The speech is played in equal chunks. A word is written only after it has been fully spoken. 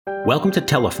Welcome to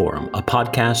Teleforum, a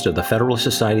podcast of the Federalist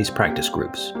Society's practice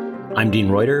groups. I'm Dean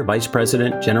Reuter, Vice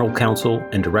President, General Counsel,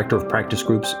 and Director of Practice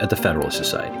Groups at the Federalist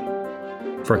Society.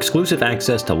 For exclusive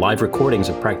access to live recordings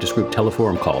of practice group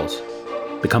Teleforum calls,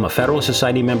 become a Federalist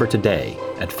Society member today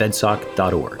at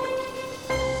fedsoc.org.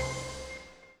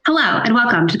 Hello, and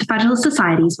welcome to the Federalist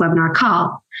Society's webinar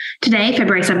call. Today,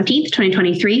 February 17th,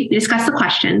 2023, we discuss the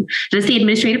question, does the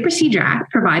Administrative Procedure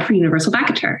Act provide for universal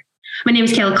vacatur? My name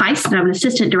is Kayla Kleist, and I'm an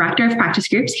Assistant Director of Practice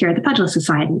Groups here at the Federalist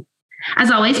Society.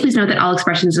 As always, please note that all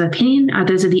expressions of opinion are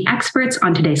those of the experts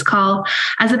on today's call,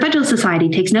 as the Federalist Society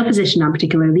takes no position on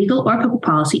particular legal or public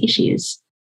policy issues.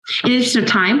 In the interest of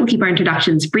time, we'll keep our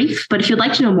introductions brief, but if you'd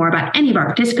like to know more about any of our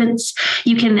participants,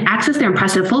 you can access their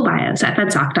impressive full bios at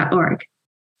fedsoc.org.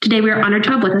 Today, we are honored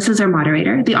to have with us as our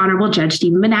moderator, the Honorable Judge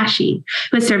Stephen Menasche,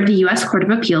 who has served the U.S. Court of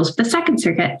Appeals for the Second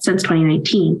Circuit since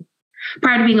 2019.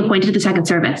 Prior to being appointed to the Second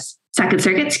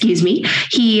Circuit,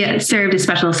 he served as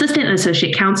Special Assistant and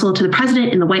Associate Counsel to the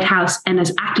President in the White House and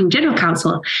as Acting General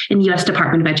Counsel in the U.S.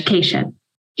 Department of Education.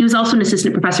 He was also an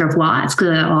Assistant Professor of Law at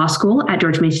Scalia Law School at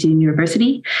George Mason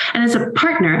University and is a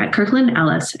partner at Kirkland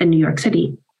Ellis in New York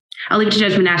City. I'll leave it to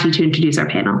Judge Menasche to introduce our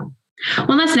panel.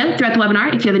 One last note, throughout the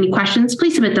webinar, if you have any questions,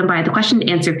 please submit them via the question and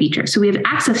answer feature so we have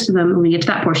access to them when we get to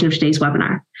that portion of today's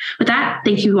webinar. With that,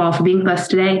 thank you all for being with us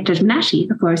today. Judge Menasche,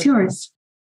 the floor is yours.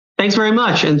 Thanks very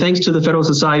much, and thanks to the Federalist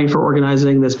Society for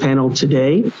organizing this panel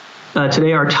today.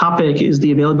 Today, our topic is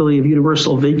the availability of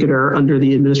universal vacatur under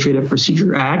the Administrative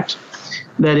Procedure Act.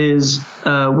 That is,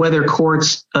 whether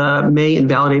courts may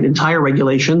invalidate entire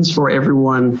regulations for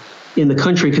everyone in the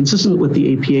country consistent with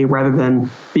the APA rather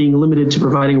than being limited to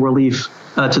providing relief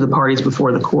to the parties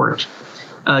before the court.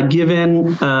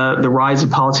 Given the rise of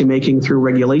policymaking through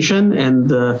regulation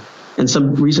and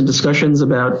some recent discussions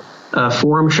about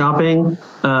forum shopping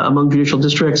among judicial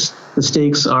districts, the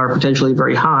stakes are potentially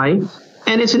very high.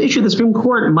 And it's an issue the Supreme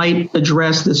Court might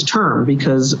address this term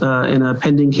because in a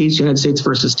pending case, United States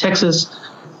versus Texas,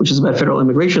 which is about federal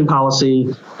immigration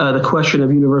policy, the question of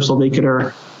universal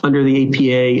vacatur under the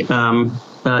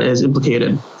APA is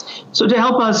implicated. So to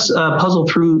help us puzzle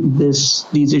through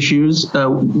these issues,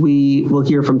 we will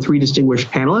hear from three distinguished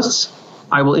panelists.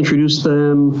 I will introduce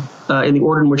them in the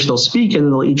order in which they'll speak, and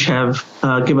then they'll each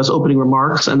give us opening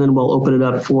remarks, and then we'll open it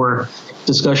up for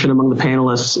discussion among the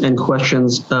panelists and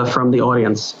questions from the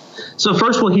audience. So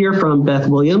first we'll hear from Beth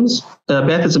Williams.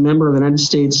 Beth is a member of the United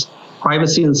States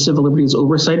Privacy and Civil Liberties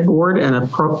Oversight Board and a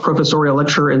professorial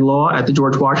lecturer in law at the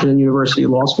George Washington University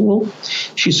Law School.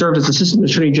 She served as Assistant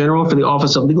Attorney General for the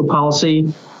Office of Legal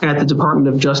Policy at the Department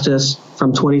of Justice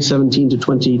from 2017 to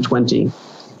 2020.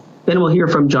 Then we'll hear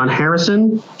from John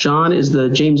Harrison. John is the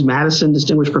James Madison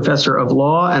Distinguished Professor of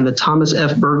Law and the Thomas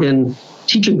F. Bergen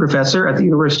Teaching Professor at the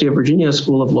University of Virginia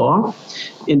School of Law.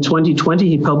 In 2020,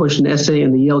 he published an essay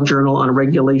in the Yale Journal on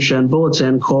Regulation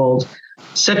Bulletin called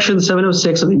Section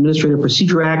 706 of the Administrative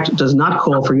Procedure Act does not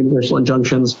call for universal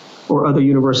injunctions or other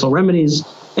universal remedies,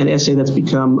 an essay that's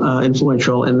become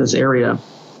influential in this area.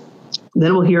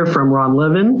 Then we'll hear from Ron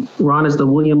Levin. Ron is the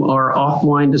William R.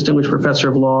 Offwine Distinguished Professor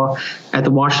of Law at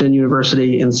the Washington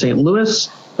University in St. Louis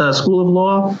School of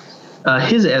Law.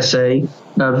 His essay,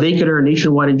 Vacatur,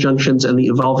 Nationwide Injunctions, and the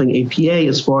Evolving APA,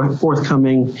 is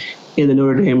forthcoming in the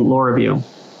Notre Dame Law Review.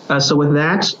 So with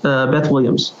that, Beth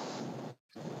Williams.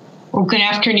 Well, good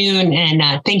afternoon,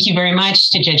 and thank you very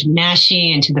much to Judge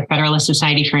Menasche and to the Federalist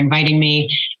Society for inviting me.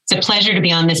 It's a pleasure to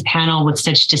be on this panel with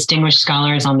such distinguished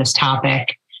scholars on this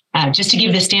topic. Just to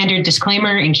give the standard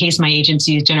disclaimer, in case my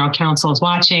agency's general counsel is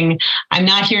watching, I'm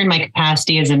not here in my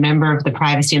capacity as a member of the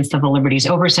Privacy and Civil Liberties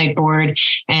Oversight Board,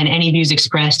 and any views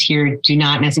expressed here do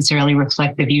not necessarily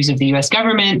reflect the views of the U.S.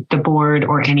 government, the board,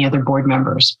 or any other board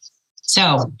members.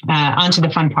 So, on to the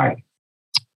fun part.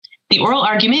 The oral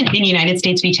argument in United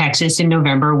States v. Texas in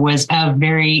November was a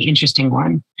very interesting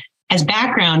one. As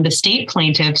background, the state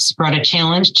plaintiffs brought a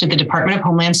challenge to the Department of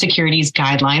Homeland Security's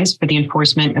guidelines for the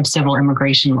enforcement of civil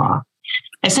immigration law.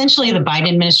 Essentially, the Biden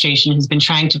administration has been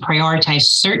trying to prioritize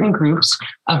certain groups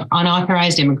of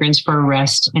unauthorized immigrants for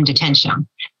arrest and detention.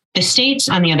 The states,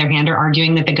 on the other hand, are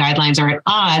arguing that the guidelines are at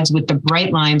odds with the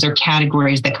bright lines or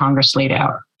categories that Congress laid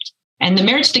out. And the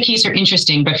merits of the case are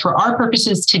interesting, but for our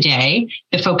purposes today,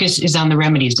 the focus is on the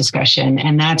remedies discussion,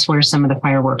 and that's where some of the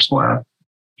fireworks were.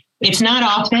 It's not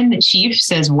often the chief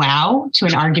says wow to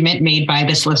an argument made by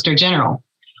the Solicitor General.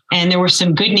 And there were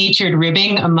some good-natured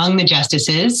ribbing among the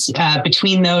justices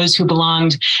between those who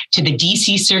belonged to the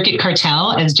DC Circuit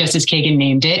cartel, as Justice Kagan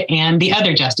named it, and the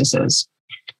other justices.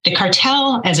 The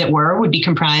cartel, as it were, would be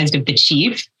comprised of the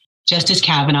chief, Justice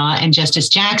Kavanaugh, and Justice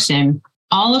Jackson,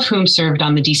 all of whom served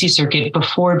on the DC Circuit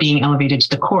before being elevated to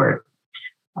the court.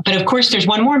 But of course, there's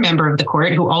one more member of the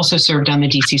court who also served on the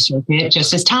DC Circuit,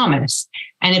 Justice Thomas.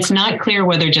 And it's not clear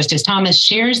whether Justice Thomas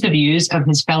shares the views of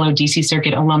his fellow DC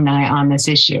Circuit alumni on this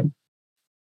issue.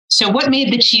 So what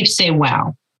made the chief say,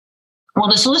 wow? Well,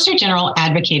 the Solicitor General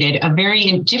advocated a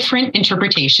very different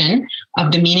interpretation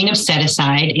of the meaning of set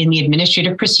aside in the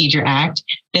Administrative Procedure Act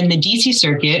than the DC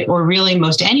Circuit, or really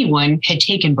most anyone, had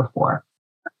taken before.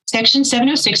 Section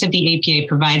 706 of the APA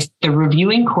provides the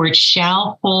reviewing court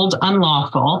shall hold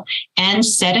unlawful and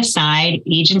set aside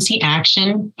agency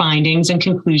action, findings, and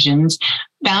conclusions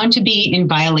found to be in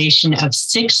violation of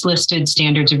 6 listed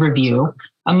standards of review,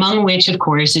 among which, of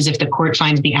course, is if the court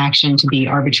finds the action to be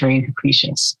arbitrary and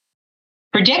capricious.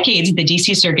 For decades, the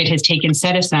DC Circuit has taken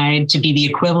set aside to be the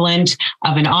equivalent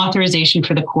of an authorization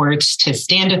for the courts to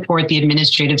stand athwart the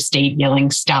administrative state yelling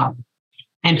stop.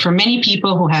 And for many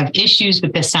people who have issues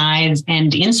with the size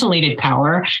and insulated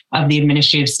power of the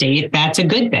administrative state, that's a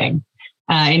good thing.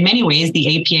 In many ways,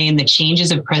 the APA and the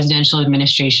changes of presidential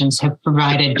administrations have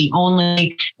provided the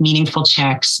only meaningful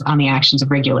checks on the actions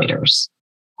of regulators.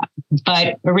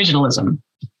 But originalism.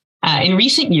 In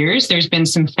recent years, there's been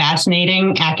some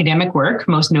fascinating academic work,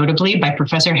 most notably by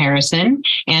Professor Harrison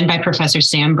and by Professor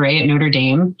Sam Bray at Notre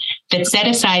Dame, that set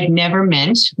aside never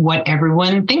meant what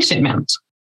everyone thinks it meant.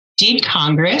 Did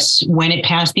Congress, when it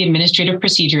passed the Administrative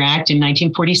Procedure Act in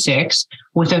 1946,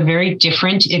 with a very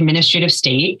different administrative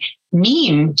state,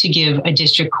 mean to give a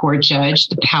district court judge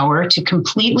the power to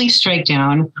completely strike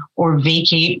down or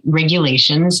vacate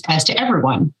regulations as to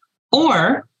everyone?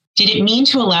 Or did it mean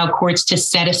to allow courts to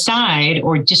set aside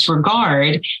or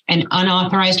disregard an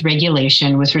unauthorized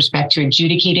regulation with respect to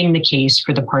adjudicating the case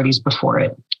for the parties before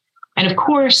it? And of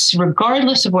course,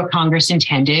 regardless of what Congress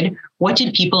intended, what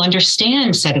did people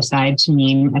understand set aside to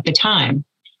mean at the time?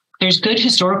 There's good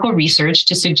historical research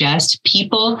to suggest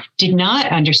people did not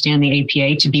understand the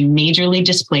APA to be majorly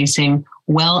displacing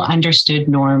well understood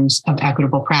norms of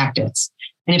equitable practice.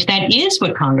 And if that is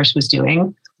what Congress was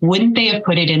doing, wouldn't they have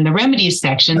put it in the remedies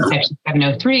section, section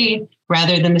 703,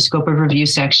 rather than the scope of review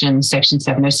section, section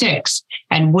 706?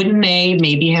 And wouldn't they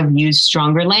maybe have used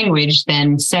stronger language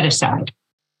than set aside?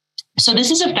 So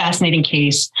this is a fascinating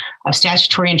case of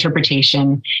statutory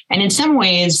interpretation, and in some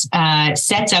ways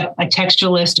sets up a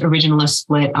textualist originalist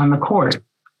split on the court.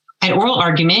 At oral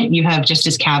argument, you have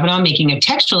Justice Kavanaugh making a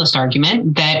textualist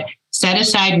argument that set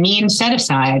aside means set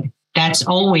aside. That's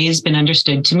always been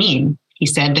understood to mean. He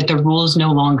said that the rule is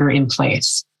no longer in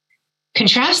place.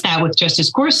 Contrast that with Justice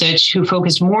Gorsuch, who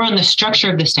focused more on the structure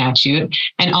of the statute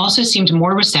and also seemed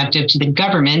more receptive to the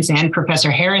government's and Professor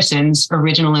Harrison's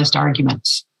originalist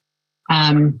arguments.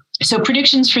 So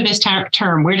predictions for this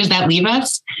term, where does that leave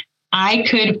us? I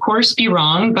could, of course, be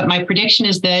wrong, but my prediction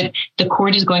is that the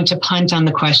court is going to punt on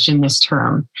the question this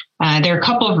term. There are a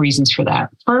couple of reasons for that.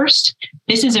 First,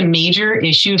 this is a major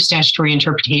issue of statutory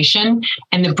interpretation,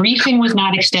 and the briefing was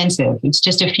not extensive. It's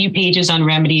just a few pages on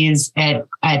remedies at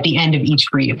the end of each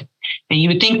brief. And you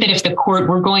would think that if the court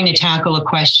were going to tackle a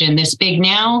question this big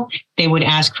now, they would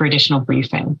ask for additional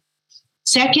briefing.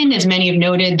 Second, as many have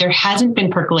noted, there hasn't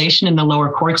been percolation in the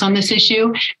lower courts on this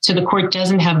issue, so the court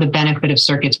doesn't have the benefit of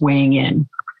circuits weighing in.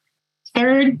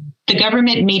 Third, the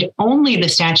government made only the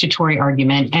statutory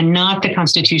argument and not the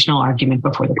constitutional argument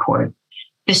before the court.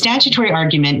 The statutory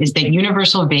argument is that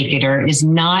universal vacatur is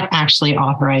not actually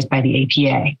authorized by the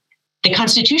APA. The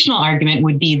constitutional argument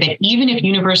would be that even if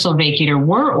universal vacatur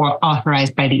were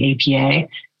authorized by the APA,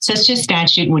 such a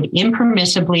statute would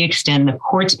impermissibly extend the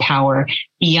court's power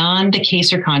beyond the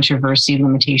case or controversy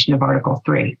limitation of Article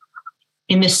 3.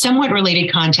 In the somewhat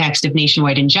related context of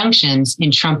nationwide injunctions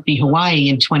in Trump v. Hawaii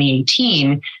in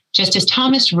 2018, Justice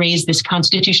Thomas raised this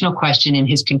constitutional question in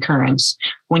his concurrence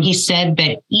when he said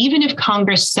that even if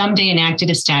Congress someday enacted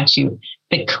a statute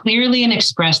that clearly and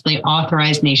expressly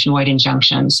authorized nationwide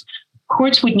injunctions,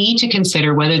 courts would need to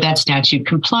consider whether that statute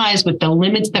complies with the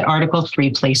limits that Article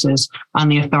 3 places on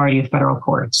the authority of federal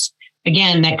courts.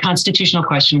 Again, that constitutional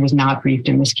question was not briefed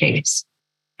in this case.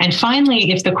 And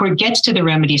finally, if the court gets to the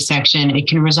remedies section, it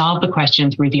can resolve the question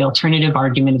through the alternative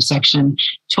argument of Section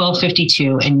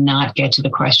 1252 and not get to the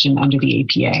question under the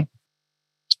APA.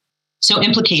 So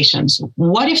implications.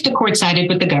 What if the court sided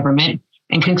with the government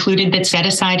and concluded that set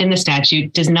aside in the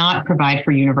statute does not provide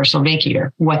for universal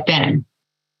vacatur? What then?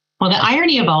 Well, the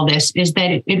irony of all this is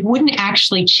that it wouldn't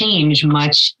actually change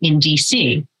much in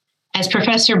DC. As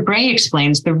Professor Bray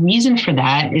explains, the reason for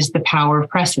that is the power of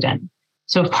precedent.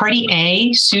 So if Party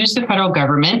A sues the federal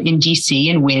government in DC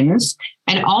and wins,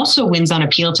 and also wins on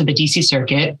appeal to the DC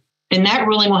Circuit, then that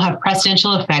ruling will have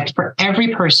precedential effect for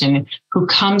every person who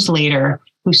comes later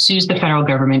who sues the federal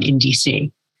government in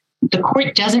DC. The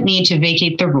court doesn't need to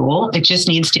vacate the rule. It just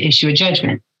needs to issue a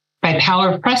judgment. By power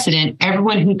of precedent,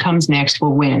 everyone who comes next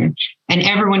will win, and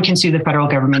everyone can sue the federal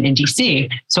government in DC.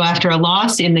 So after a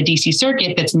loss in the DC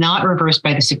circuit that's not reversed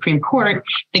by the Supreme Court,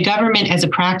 the government, as a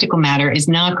practical matter, is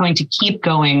not going to keep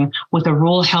going with a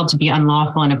rule held to be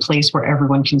unlawful in a place where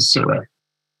everyone can sue it.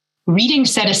 Reading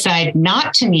set aside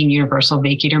not to mean universal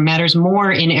vacatur matters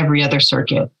more in every other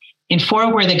circuit. In fora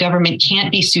where the government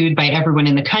can't be sued by everyone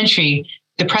in the country,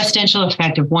 the precedential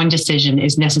effect of one decision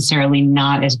is necessarily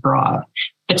not as broad.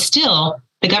 But still,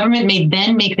 the government may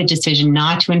then make the decision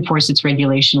not to enforce its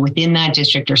regulation within that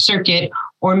district or circuit,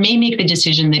 or may make the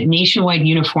decision that nationwide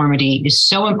uniformity is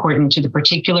so important to the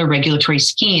particular regulatory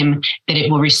scheme that it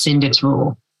will rescind its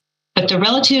rule. But the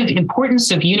relative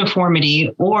importance of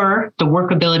uniformity or the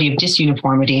workability of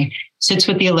disuniformity sits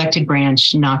with the elected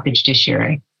branch, not the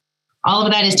judiciary. All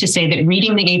of that is to say that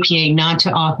reading the APA not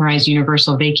to authorize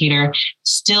universal vacatur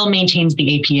still maintains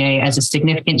the APA as a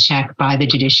significant check by the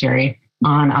judiciary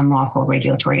on unlawful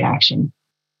regulatory action.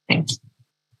 Thanks.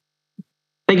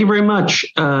 Thank you very much,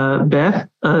 Beth.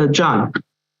 John.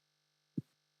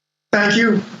 Thank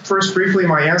you. First, briefly,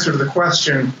 my answer to the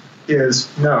question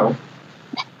is no.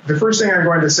 The first thing I'm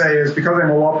going to say is, because I'm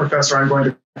a law professor, I'm going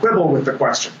to quibble with the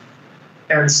question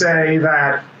and say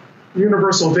that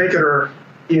universal vacatur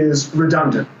is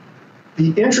redundant.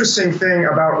 The interesting thing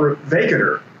about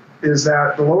vacatur is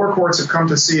that the lower courts have come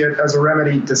to see it as a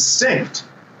remedy distinct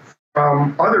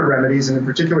from other remedies, and in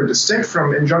particular distinct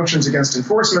from injunctions against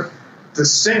enforcement,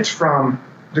 distinct from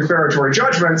declaratory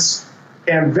judgments,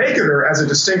 and vacatur as a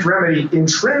distinct remedy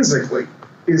intrinsically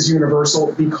is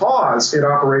universal because it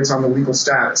operates on the legal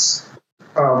status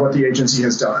of what the agency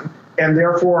has done, and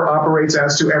therefore operates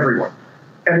as to everyone.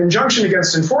 An injunction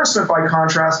against enforcement, by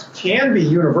contrast, can be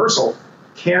universal,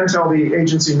 can tell the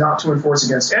agency not to enforce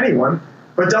against anyone,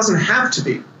 but doesn't have to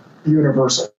be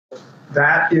universal.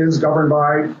 That is governed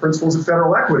by principles of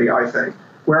federal equity, I think.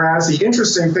 Whereas the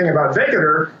interesting thing about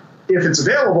vacatur, if it's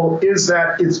available, is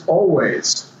that it's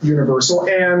always universal.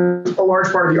 And a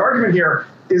large part of the argument here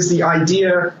is the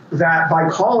idea that by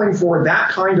calling for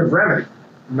that kind of remedy,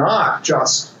 not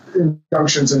just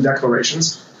injunctions and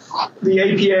declarations, the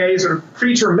APA sort of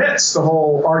pretermits the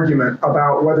whole argument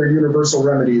about whether universal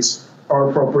remedies are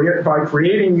appropriate by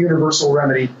creating universal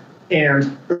remedy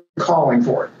and calling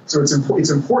for it. So it's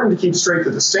important to keep straight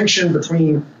the distinction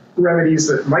between remedies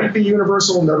that might be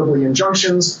universal, notably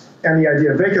injunctions, and the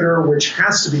idea of vacatur, which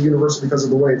has to be universal because of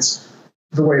the way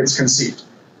it's conceived.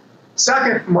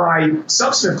 Second, my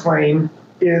substantive claim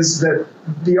is that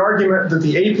the argument that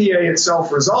the APA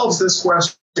itself resolves this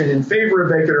question in favor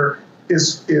of vacatur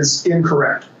is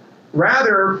incorrect.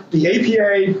 Rather, the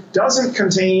APA doesn't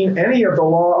contain any of the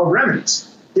law of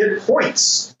remedies. It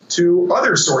points to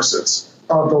other sources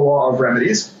of the law of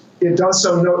remedies. It does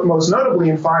so most notably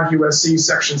in 5 U.S.C.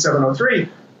 Section 703,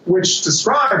 which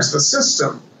describes the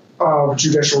system of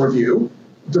judicial review,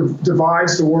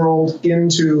 divides the world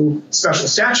into special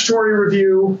statutory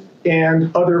review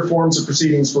and other forms of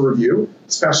proceedings for review.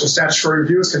 Special statutory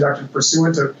review is conducted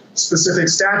pursuant to specific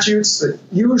statutes that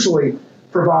usually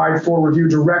provide for review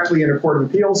directly in a court of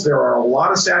appeals. There are a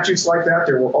lot of statutes like that.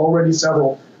 There were already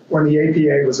several when the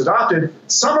APA was adopted.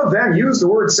 Some of them use the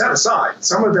word set aside.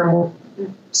 Some of them will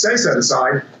say set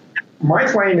aside. My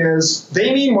claim is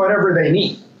they mean whatever they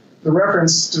mean. The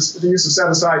reference to the use of set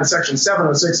aside in Section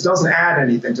 706 doesn't add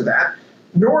anything to that,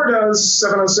 nor does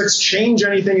 706 change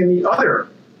anything in the other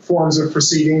forms of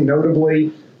proceeding,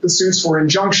 notably the suits for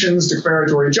injunctions,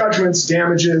 declaratory judgments,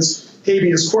 damages,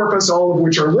 habeas corpus, all of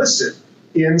which are listed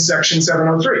in Section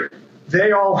 703.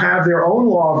 They all have their own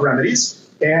law of remedies,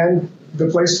 and the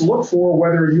place to look for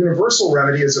whether a universal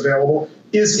remedy is available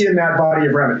is in that body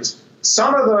of remedies.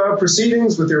 Some of the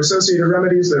proceedings with their associated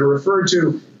remedies that are referred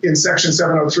to in Section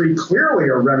 703 clearly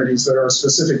are remedies that are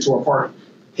specific to a party.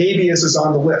 Habeas is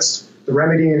on the list. The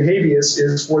remedy in habeas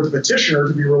is for the petitioner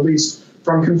to be released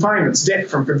from confinement.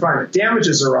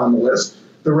 Damages are on the list.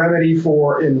 The remedy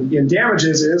for in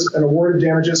damages is an award of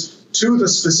damages to the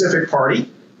specific party.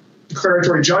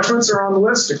 Declaratory judgments are on the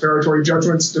list. Declaratory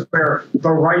judgments declare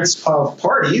the rights of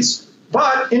parties,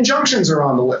 but injunctions are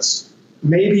on the list.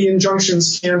 Maybe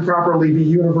injunctions can properly be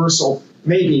universal,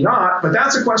 maybe not, but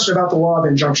that's a question about the law of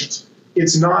injunctions.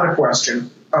 It's not a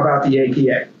question about the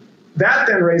APA. That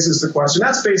then raises the question,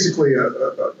 that's basically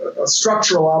a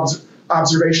structural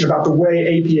observation about the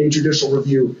way APA judicial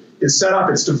review is set up.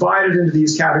 It's divided into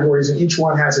these categories, and each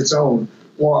one has its own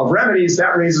law of remedies.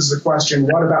 That raises the question,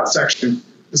 what about Section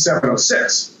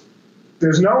 706?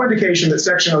 There's no indication that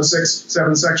Section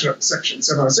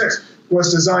 706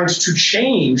 was designed to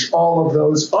change all of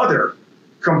those other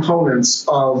components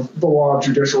of the law of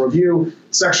judicial review.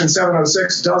 Section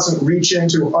 706 doesn't reach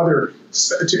into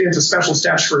into special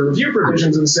statutory review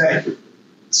provisions and say,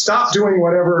 stop doing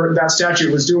whatever that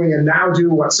statute was doing and now do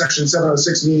what Section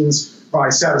 706 means by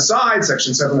set aside.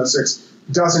 Section 706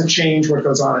 doesn't change what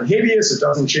goes on in habeas. It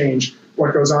doesn't change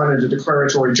what goes on in a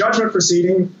declaratory judgment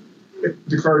proceeding.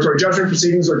 Declaratory judgment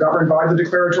proceedings are governed by the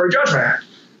Declaratory Judgment Act.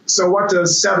 So what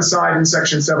does set aside in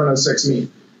Section 706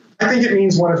 mean? I think it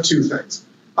means one of two things.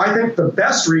 I think the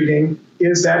best reading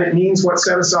is that it means what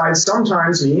set aside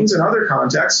sometimes means in other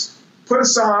contexts: put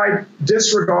aside,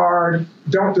 disregard,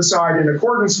 don't decide in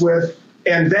accordance with,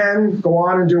 and then go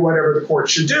on and do whatever the court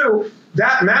should do.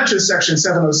 That matches Section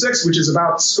 706, which is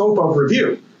about scope of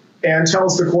review, and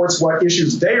tells the courts what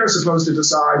issues they are supposed to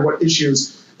decide, what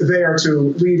issues they are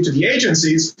to leave to the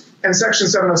agencies. And Section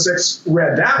 706,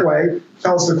 read that way,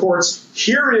 tells the courts,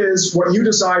 here is what you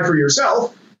decide for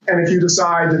yourself. And if you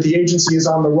decide that the agency is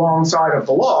on the wrong side of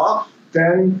the law,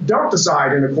 then don't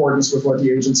decide in accordance with what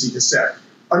the agency has said.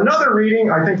 Another reading,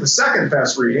 I think the second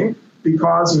best reading,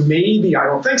 because maybe, I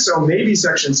don't think so, maybe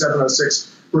Section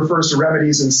 706 refers to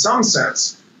remedies in some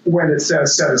sense when it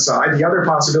says set aside. The other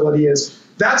possibility is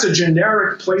that's a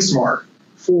generic place mark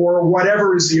for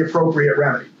whatever is the appropriate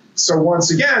remedy. So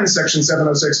once again, Section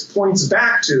 706 points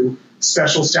back to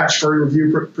special statutory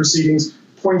review proceedings,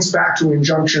 points back to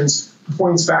injunctions,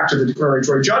 points back to the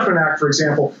Declaratory Judgment Act, for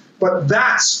example, but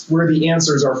that's where the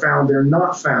answers are found. They're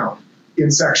not found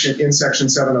in Section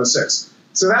 706.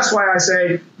 So that's why I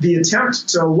say the attempt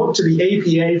to look to the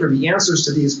APA for the answers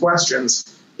to these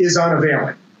questions is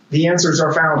unavailing. The answers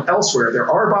are found elsewhere.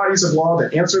 There are bodies of law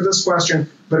that answer this question,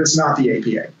 but it's not the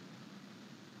APA.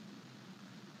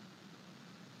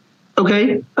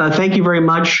 Okay, thank you very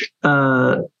much,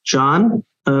 John.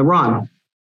 Ron.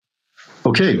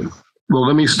 Okay, well,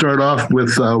 let me start off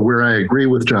with where I agree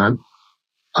with John.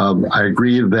 I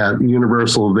agree that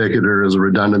universal vacatur is a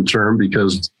redundant term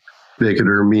because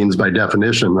vacatur means, by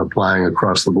definition, applying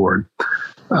across the board.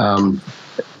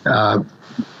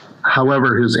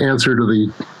 However, his answer to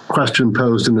the question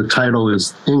posed in the title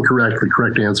is incorrect. The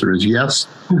correct answer is yes,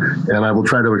 and I will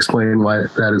try to explain why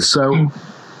that is so.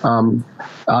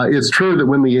 It's true that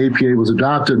when the APA was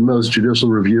adopted, most judicial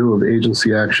review of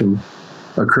agency action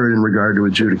occurred in regard to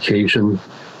adjudication,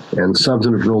 and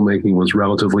substantive rulemaking was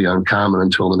relatively uncommon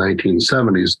until the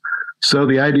 1970s. So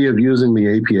the idea of using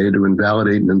the APA to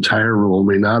invalidate an entire rule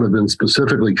may not have been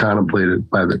specifically contemplated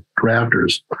by the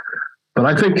drafters. But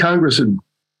I think Congress had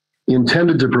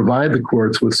intended to provide the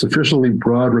courts with sufficiently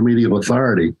broad remedial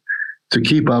authority to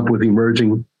keep up with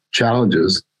emerging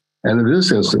challenges. And in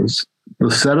this instance,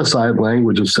 the set-aside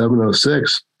language of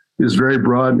 706 is very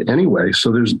broad anyway,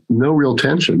 so there's no real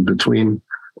tension between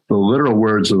the literal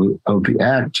words of the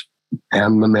Act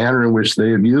and the manner in which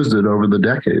they have used it over the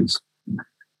decades.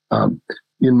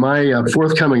 In my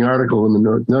forthcoming article in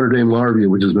the Notre Dame Law Review,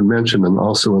 which has been mentioned, and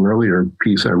also an earlier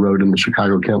piece I wrote in the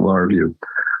Chicago Kent Law Review,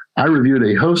 I reviewed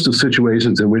a host of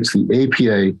situations in which the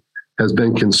APA has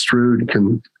been construed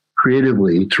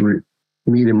creatively to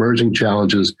meet emerging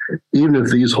challenges, even if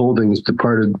these holdings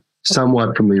departed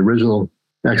somewhat from the original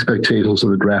expectations of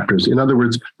the drafters. In other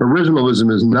words,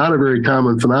 originalism is not a very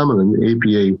common phenomenon in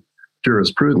APA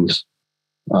jurisprudence.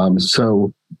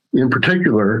 So in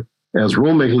particular, as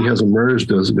rulemaking has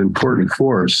emerged as an important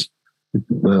force,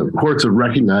 the courts have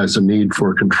recognized the need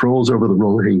for controls over the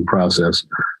rulemaking process.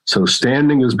 So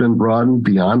standing has been broadened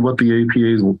beyond what the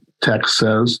APA's text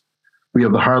says. We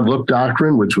have the hard look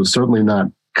doctrine, which was certainly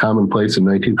not commonplace in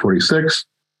 1946.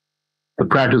 The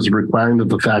practice of requiring that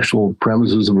the factual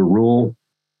premises of a rule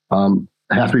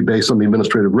have to be based on the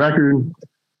administrative record.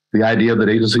 The idea that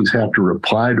agencies have to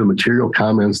reply to material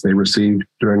comments they received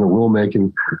during the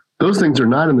rulemaking. Those things are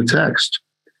not in the text.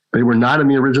 They were not in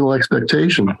the original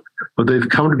expectation, but they've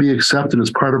come to be accepted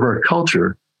as part of our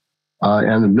culture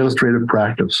and administrative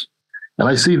practice. And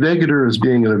I see vacatur as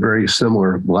being in a very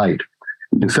similar light.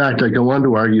 In fact, I go on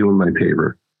to argue in my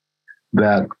paper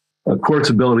that a court's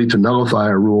ability to nullify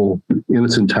a rule in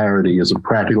its entirety is a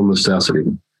practical necessity.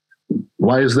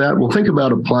 Why is that? Well, think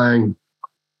about applying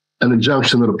an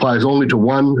injunction that applies only to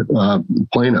one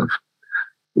plaintiff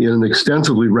in an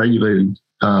extensively regulated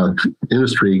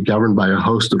industry governed by a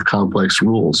host of complex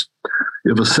rules.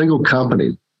 If a single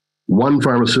company, one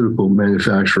pharmaceutical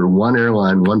manufacturer, one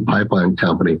airline, one pipeline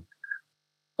company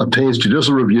obtains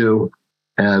judicial review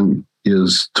and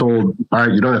is told, all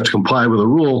right, you don't have to comply with a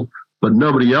rule, but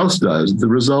nobody else does, the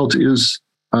result is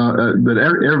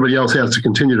that everybody else has to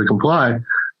continue to comply.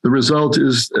 The result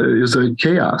is a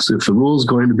chaos. If the rule is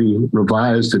going to be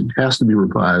revised, it has to be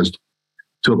revised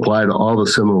to apply to all the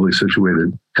similarly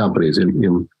situated companies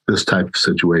in this type of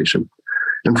situation.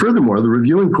 And furthermore, the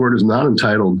reviewing court is not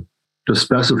entitled to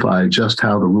specify just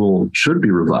how the rule should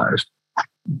be revised,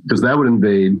 because that would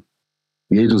invade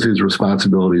the agency's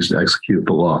responsibilities to execute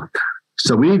the law.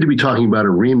 So we need to be talking about a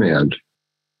remand,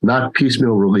 not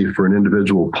piecemeal relief for an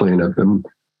individual plaintiff. And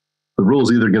the rule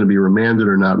is either going to be remanded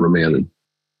or not remanded.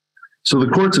 So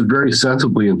the courts have very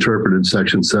sensibly interpreted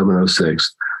Section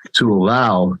 706 to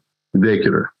allow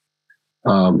vacatur.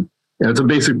 And it's a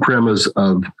basic premise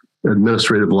of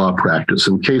administrative law practice.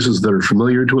 In cases that are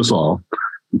familiar to us all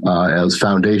as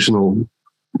foundational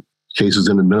cases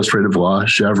in administrative law,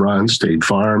 Chevron, State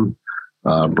Farm,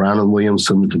 Brown and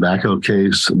Williamson, the tobacco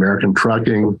case, American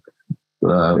Trucking,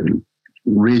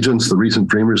 Regents, the recent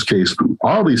Dreamers case,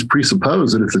 all these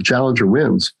presuppose that if the challenger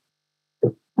wins,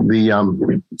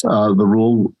 the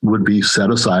rule would be set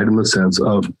aside in the sense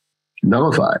of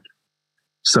nullified.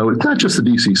 So it's not just the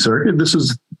DC Circuit. This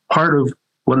is part of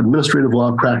what administrative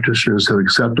law practitioners have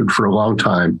accepted for a long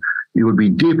time. It would be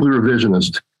deeply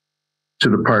revisionist to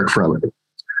depart from it.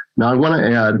 Now, I want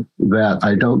to add that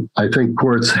I think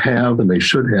courts have, and they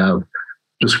should have,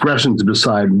 discretion to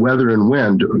decide whether and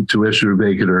when to issue a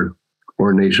vacatur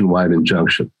or a nationwide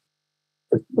injunction.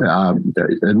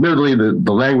 Admittedly,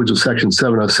 the language of Section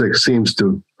 706 seems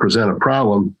to present a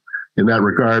problem in that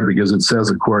regard because it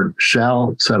says a court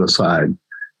shall set aside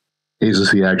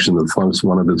agency action that flunks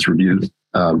one of its review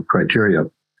criteria.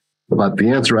 But the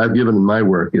answer I've given in my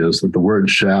work is that the word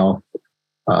shall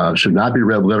should not be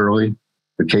read literally.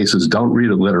 The cases don't read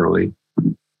it literally.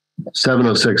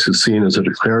 706 is seen as a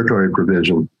declaratory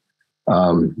provision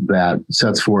that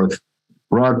sets forth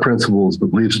broad principles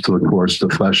but leaves it to the courts to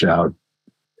flesh out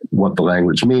what the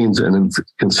language means, and it's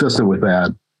consistent with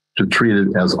that to treat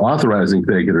it as authorizing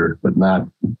vacatur but not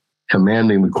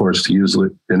commanding the courts to use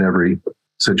it in every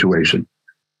situation.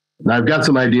 Now, I've got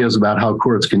some ideas about how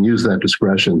courts can use that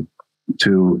discretion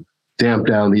to damp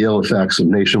down the ill effects of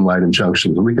nationwide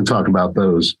injunctions, and we can talk about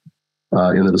those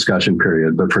in the discussion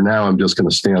period. But for now, I'm just going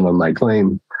to stand on my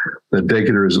claim that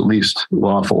vacatur is at least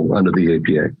lawful under the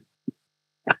APA.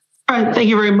 All right, thank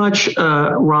you very much,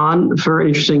 Ron, for an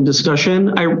interesting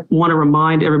discussion. I want to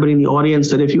remind everybody in the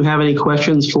audience that if you have any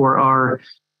questions for our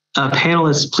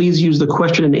panelists, please use the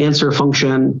question and answer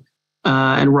function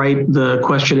and write the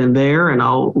question in there, and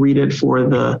I'll read it for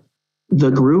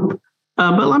the group.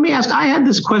 But let me ask, I had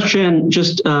this question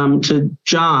just to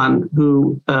John,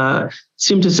 who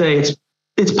seemed to say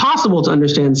it's possible to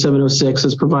understand 706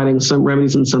 as providing some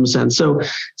remedies in some sense. So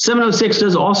 706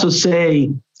 does also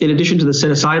say, in addition to the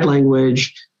set aside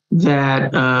language,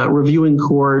 that reviewing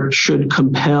court should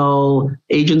compel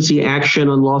agency action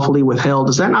unlawfully withheld.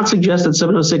 Does that not suggest that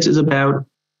 706 is about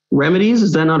remedies?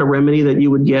 Is that not a remedy that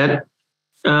you would get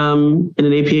in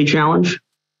an APA challenge?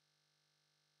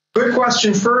 Good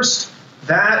question. First,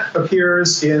 that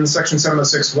appears in Section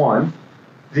 706.1.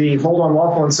 The hold on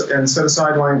lawful and set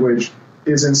aside language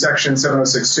is in Section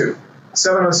 706.2.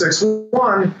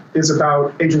 706.1 is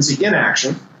about agency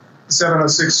inaction.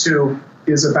 706.2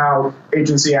 is about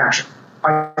agency action.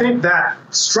 I think that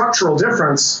structural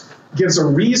difference gives a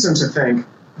reason to think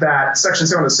that Section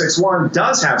 706.1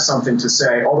 does have something to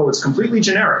say, although it's completely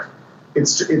generic.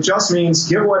 It just means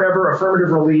give whatever affirmative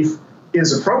relief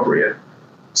is appropriate.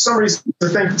 Some reason to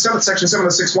think Section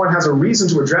 706.1 has a reason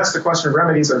to address the question of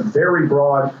remedies at a very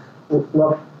broad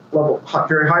level,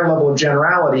 very high level of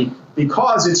generality,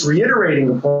 because it's reiterating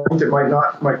the point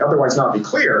that might otherwise not be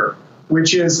clear,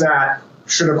 which is that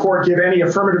should a court give any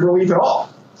affirmative relief at all?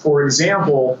 For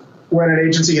example, when an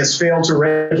agency has failed to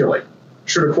regulate,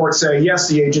 should a court say, yes,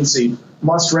 the agency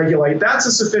must regulate? That's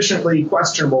a sufficiently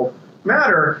questionable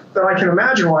matter that I can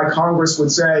imagine why Congress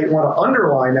would want to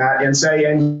underline that and say,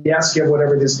 and yes, give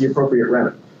whatever is the appropriate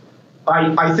remedy.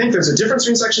 I think there's a difference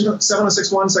between Section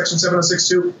 706.1, Section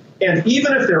 706.2, and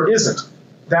even if there isn't,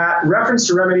 that reference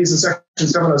to remedies in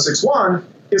Section 706.1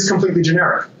 is completely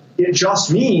generic. It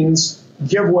just means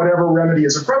give whatever remedy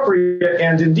is appropriate,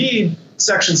 and indeed,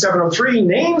 Section 703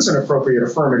 names an appropriate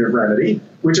affirmative remedy,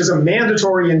 which is a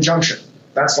mandatory injunction.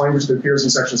 That's language that appears in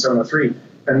Section 703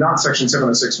 and not Section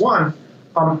 706.1.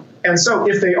 And so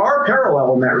if they are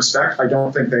parallel in that respect, I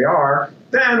don't think they are,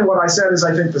 then what I said is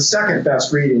I think the second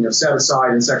best reading of set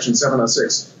aside in Section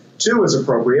 706.2 is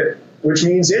appropriate, which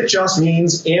means it just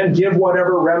means and give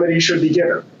whatever remedy should be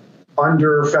given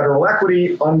under federal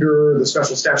equity, under the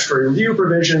special statutory review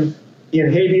provision,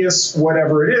 in habeas,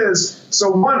 whatever it is.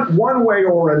 So one way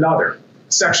or another,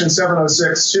 Section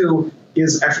 706.2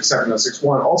 is actually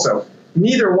 706.1 also.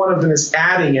 Neither one of them is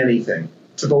adding anything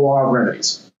to the law of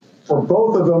remedies. For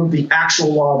both of them, the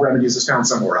actual law of remedies is found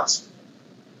somewhere else.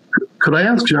 Could I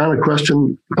ask John a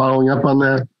question following up on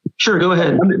that? Sure, go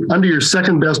ahead. Under your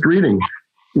second best reading,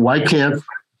 why can't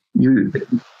you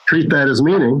treat that as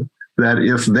meaning that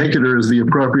if vacatur is the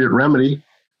appropriate remedy,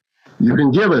 you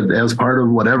can give it as part of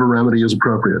whatever remedy is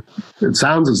appropriate? It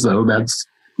sounds as though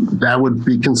that would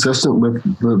be consistent with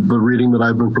the reading that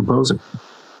I've been proposing.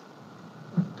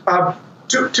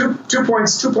 Two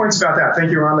points about that.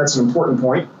 Thank you, Ron. That's an important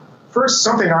point. First,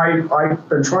 something I've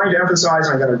been trying to emphasize,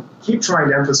 and I'm going to keep trying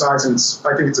to emphasize, and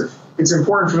I think it's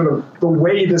important for the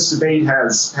way this debate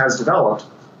has developed,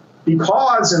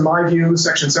 because in my view,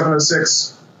 Section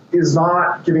 706 is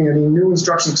not giving any new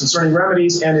instructions concerning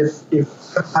remedies, and if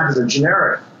as a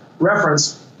generic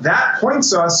reference, that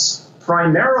points us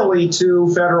primarily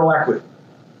to federal equity.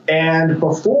 And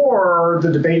before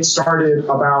the debate started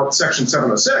about Section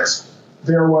 706,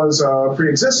 there was a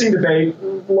pre-existing debate,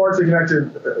 largely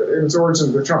connected in its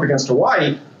origins with Trump against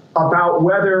Hawaii, about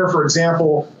whether, for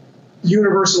example,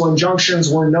 universal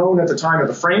injunctions were known at the time of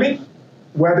the framing,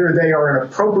 whether they are an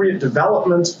appropriate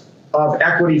development of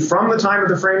equity from the time of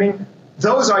the framing.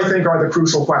 Those, I think, are the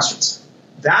crucial questions.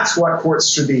 That's what courts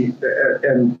should be,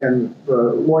 and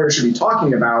the lawyers should be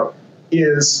talking about,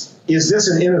 is this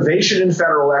an innovation in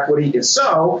federal equity? If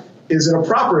so, is it a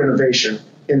proper innovation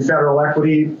in federal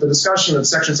equity? The discussion of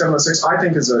Section 706, I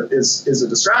think, is a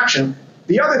distraction.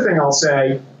 The other thing I'll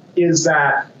say is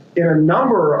that in a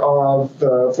number of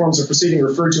the forms of proceeding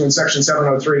referred to in Section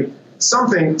 703,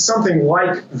 something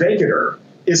like vacatur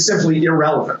is simply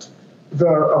irrelevant.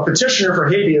 A petitioner for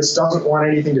habeas doesn't want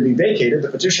anything to be vacated. The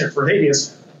petitioner for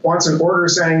habeas wants an order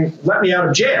saying, let me out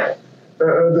of jail.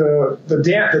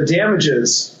 The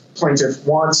damages plaintiff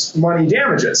wants money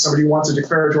damages. Somebody who wants a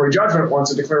declaratory judgment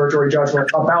wants a declaratory judgment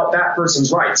about that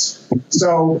person's rights.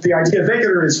 So the idea of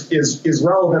vacatur is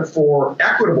relevant for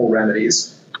equitable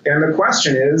remedies. And the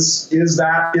question is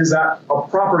that a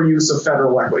proper use of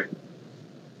federal equity?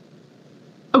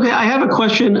 Okay, I have a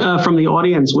question from the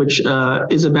audience, which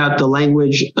is about the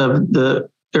language of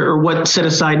or what set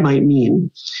aside might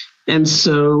mean. And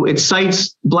so it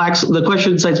cites the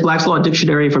question cites Black's Law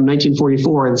Dictionary from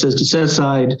 1944 and says to set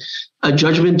aside a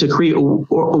judgment, decree, or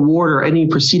award or any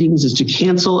proceedings is to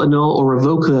cancel, annul, or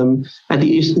revoke them at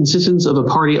the insistence of a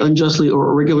party unjustly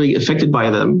or irregularly affected by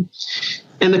them.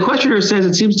 And the questioner says,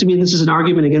 it seems to me this is an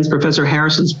argument against Professor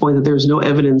Harrison's point that there is no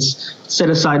evidence set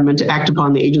aside meant to act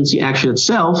upon the agency action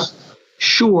itself.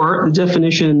 Sure, the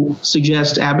definition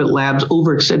suggests Abbott Labs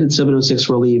overextended 706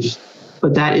 relief,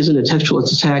 but that isn't a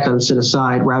textualist attack on set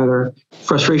aside, rather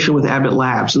frustration with Abbott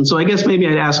Labs. And so I guess maybe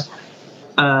I'd ask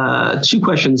two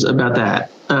questions about that.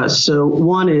 So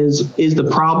one is the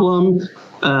problem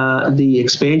the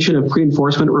expansion of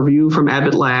pre-enforcement review from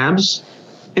Abbott Labs?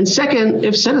 And second,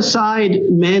 if set aside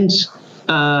meant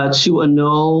to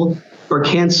annul or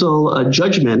cancel a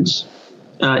judgment,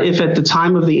 if at the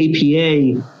time of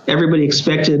the APA, everybody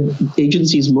expected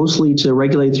agencies mostly to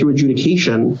regulate through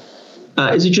adjudication,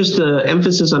 is it just the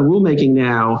emphasis on rulemaking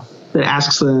now that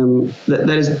asks them, that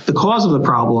is the cause of the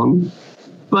problem?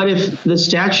 But if the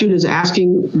statute is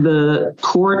asking the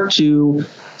court to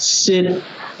sit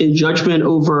in judgment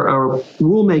over a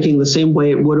rulemaking the same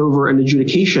way it would over an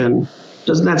adjudication,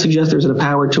 doesn't that suggest there's a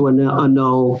power to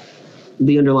annul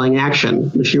the underlying action,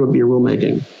 which here would be a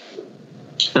rulemaking?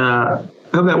 I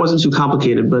hope that wasn't too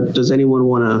complicated, but does anyone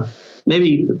want to?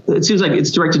 Maybe it seems like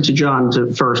it's directed to John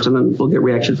first, and then we'll get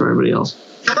reaction from everybody else.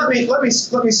 Let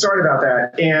me start about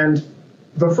that. And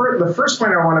the first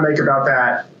point I want to make about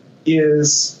that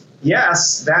is,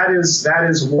 yes, that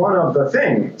is one of the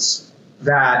things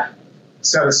that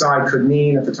set aside could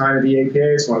mean at the time of the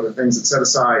APA. It's one of the things that set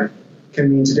aside can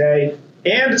mean today.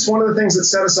 And it's one of the things that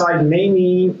set aside may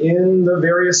mean in the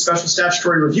various special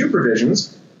statutory review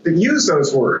provisions that use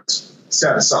those words,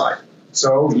 set aside.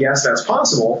 So yes, that's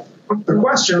possible. The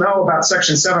question, though, about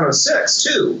Section 706,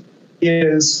 too,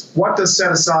 is what does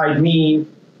set aside mean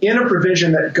in a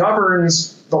provision that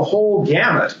governs the whole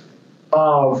gamut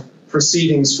of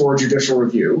proceedings for judicial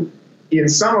review, in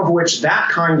some of which that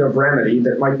kind of remedy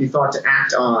that might be thought to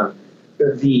act on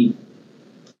the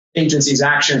agency's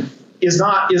action is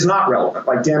not relevant,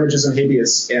 like damages and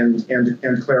habeas and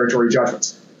declaratory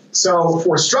judgments. So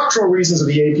for structural reasons of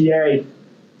the APA,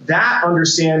 that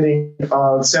understanding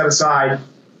of set aside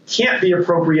can't be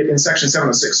appropriate in Section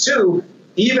 706.2,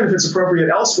 even if it's appropriate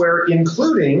elsewhere,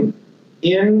 including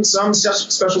in some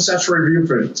special statutory review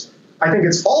provisions. I think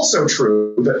it's also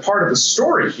true that part of the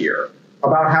story here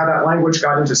about how that language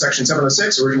got into Section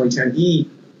 706, originally 10E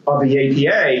of the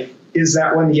APA, is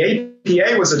that when the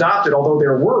APA was adopted, although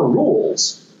there were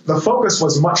rules, the focus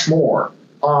was much more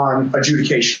on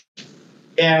adjudication.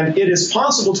 And it is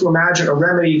possible to imagine a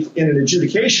remedy in an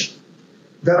adjudication,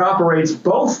 that operates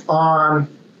both on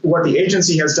what the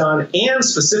agency has done and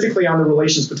specifically on the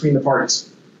relations between the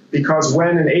parties. Because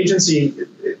when an agency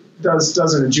does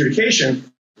an adjudication,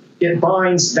 it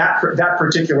binds that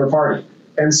particular party.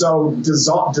 And so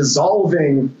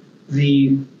dissolving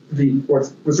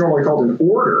what's normally called an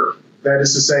order, that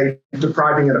is to say,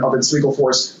 depriving it of its legal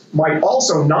force, might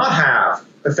also not have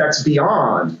effects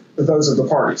beyond those of the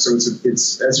parties. So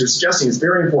it's as you're suggesting, it's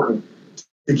very important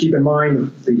to keep in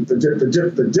mind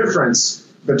the difference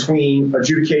between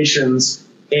adjudications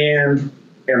and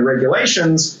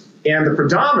regulations, and the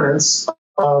predominance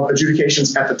of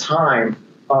adjudications at the time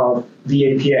of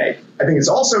the APA. I think it's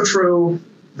also true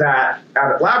that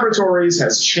Abbott Laboratories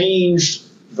has changed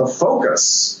the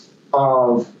focus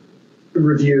of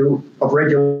review of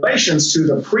regulations to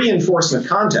the pre-enforcement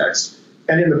context.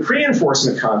 And in the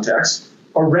pre-enforcement context,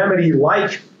 a remedy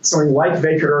like something like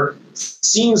vacatur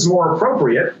seems more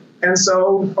appropriate. And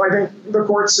so I think the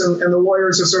courts and the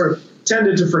lawyers have sort of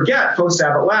tended to forget,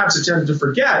 post-Abbott Labs have tended to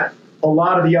forget a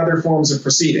lot of the other forms of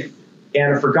proceeding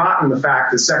and have forgotten the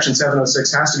fact that Section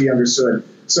 706 has to be understood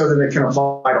so that it can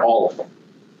apply to all of them.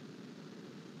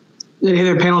 Any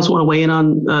other panelists want to weigh in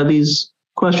on these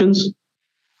questions?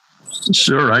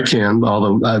 Sure, I can,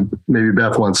 although maybe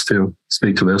Beth wants to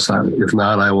speak to this. If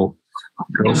not, I will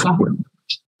go for it.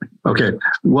 Okay,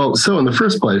 well, so in the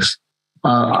first place,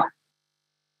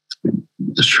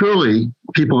 surely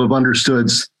people have understood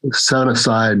set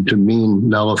aside to mean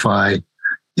nullify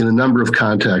in a number of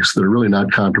contexts that are really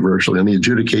not controversial. In the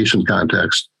adjudication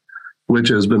context, which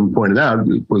has been pointed out,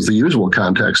 was the usual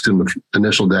context in the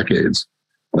initial decades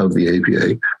of the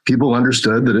APA. People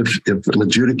understood that if an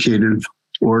adjudicated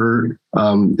order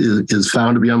is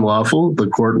found to be unlawful, the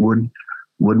court would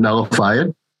nullify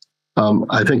it.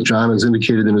 I think John has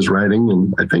indicated in his writing,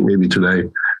 and I think maybe today,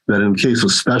 that in case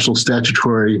of special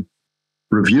statutory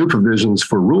review provisions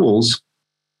for rules,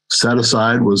 set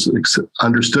aside was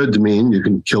understood to mean you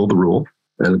can kill the rule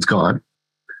and it's gone.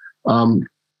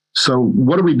 So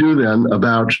what do we do then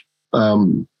about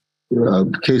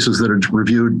cases that are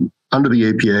reviewed under the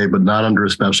APA but not under a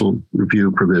special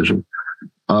review provision?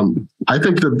 I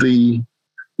think that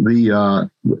the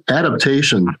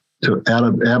adaptation to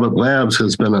Abbott Labs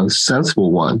has been a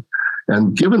sensible one.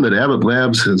 And given that Abbott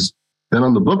Labs has been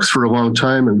on the books for a long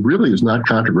time and really is not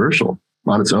controversial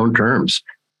on its own terms,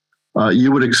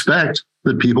 you would expect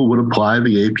that people would apply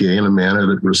the APA in a manner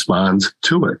that responds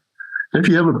to it. If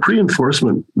you have a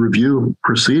pre-enforcement review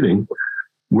proceeding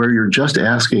where you're just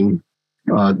asking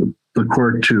the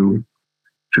court to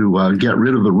get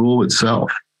rid of the rule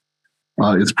itself,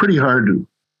 it's pretty hard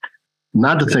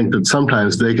not to think that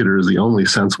sometimes vacatur is the only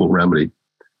sensible remedy.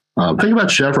 Think about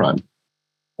Chevron.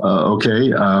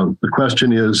 The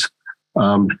question is,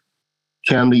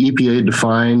 can the EPA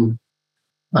define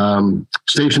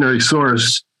stationary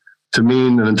source to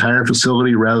mean an entire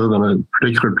facility rather than a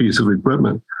particular piece of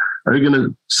equipment? Are you going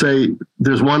to say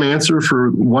there's one answer for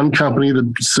one company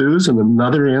that sues and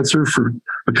another answer for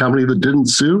a company that didn't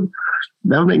sue?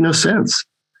 That would make no sense.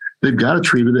 They've got to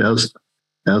treat it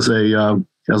as a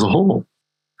whole.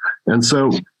 And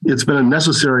so it's been a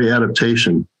necessary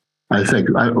adaptation, I think.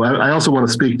 I also want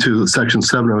to speak to the Section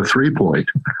 703 point.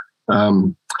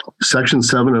 Section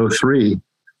 703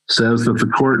 says that the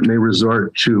court may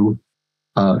resort to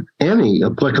any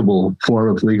applicable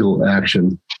form of legal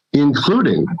action,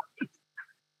 including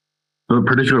the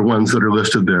particular ones that are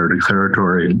listed there: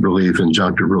 declaratory relief,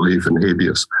 injunctive relief, and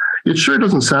habeas. It sure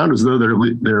doesn't sound as though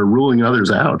they're ruling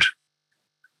others out.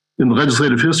 In the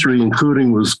legislative history,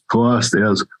 including was glossed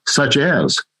as such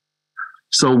as.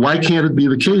 So why can't it be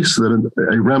the case that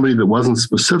a remedy that wasn't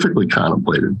specifically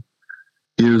contemplated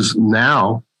is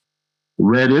now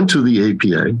read into the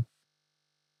APA?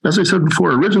 As I said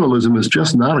before, originalism is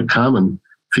just not a common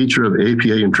feature of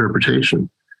APA interpretation,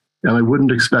 and I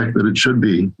wouldn't expect that it should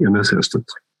be in this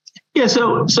instance. Yeah,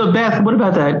 so Beth, what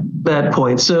about that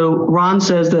point? So Ron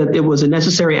says that it was a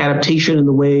necessary adaptation in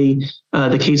the way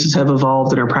the cases have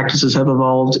evolved and our practices have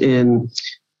evolved in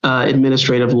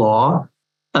administrative law.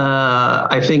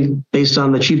 I think based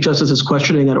on the Chief Justice's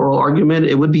questioning and oral argument,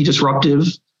 it would be disruptive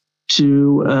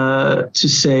to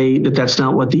say that that's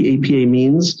not what the APA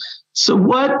means. So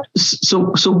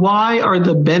why are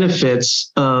the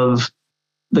benefits of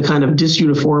the kind of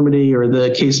disuniformity or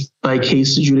the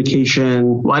case-by-case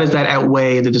adjudication, why does that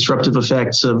outweigh the disruptive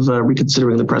effects of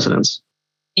reconsidering the precedents?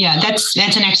 Yeah, that's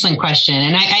an excellent question.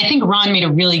 And I think Ron made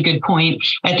a really good point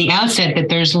at the outset that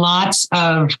there's lots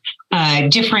of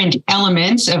different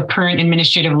elements of current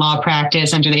administrative law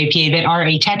practice under the APA that are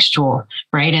atextual,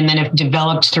 right? And then have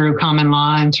developed through common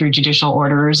law and through judicial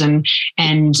orders. And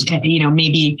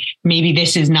maybe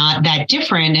this is not that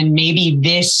different. And maybe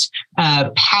this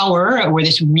power or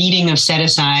this reading of set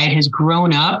aside has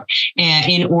grown up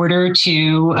in order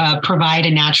to provide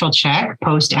a natural check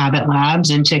post Abbott Labs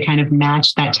and to kind of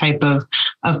match that type of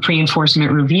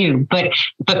pre-enforcement review.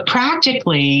 But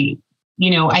practically,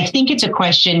 I think it's a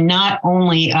question not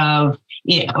only of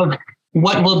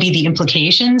what will be the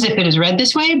implications if it is read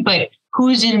this way, but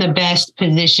who's in the best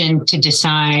position to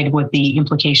decide what the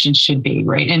implications should be,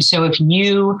 right? And so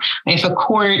if a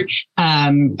court,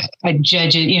 a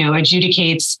judge,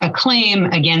 adjudicates a claim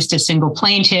against a single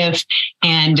plaintiff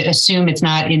and assume it's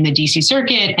not in the DC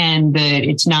Circuit and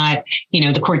it's not,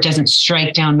 the court doesn't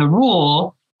strike down the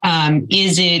rule,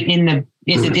 is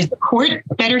the court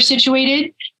better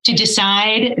situated to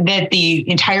decide that the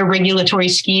entire regulatory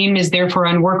scheme is therefore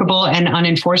unworkable and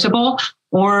unenforceable?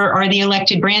 Or are the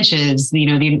elected branches,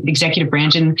 the executive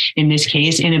branch in this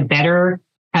case, in a better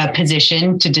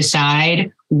position to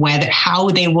decide how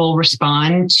they will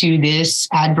respond to this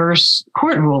adverse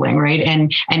court ruling, right?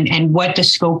 And what the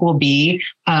scope will be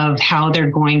of how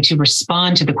they're going to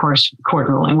respond to the court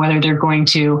ruling, whether they're going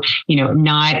to,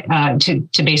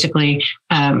 to basically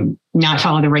not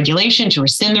follow the regulation, to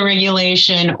rescind the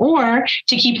regulation, or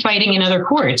to keep fighting in other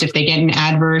courts. If they get an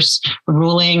adverse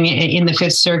ruling in the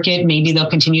Fifth Circuit, maybe they'll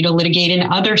continue to litigate in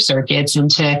other circuits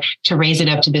and to raise it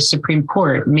up to the Supreme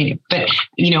Court. But,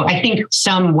 I think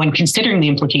some, when considering the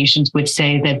implications, would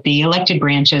say that the elected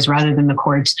branches, rather than the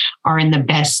courts, are in the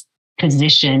best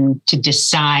position to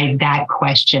decide that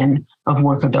question of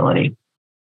workability.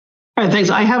 All right, thanks.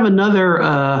 I have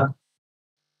another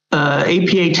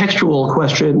APA textual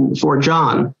question for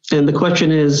John. And the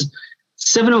question is,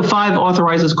 705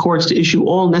 authorizes courts to issue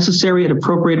all necessary and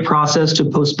appropriate process to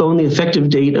postpone the effective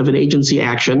date of an agency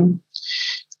action.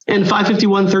 And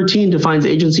 551.13 defines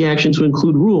agency action to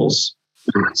include rules.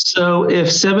 So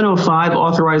if 705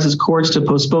 authorizes courts to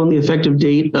postpone the effective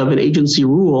date of an agency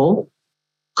rule,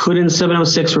 couldn't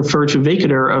 706 refer to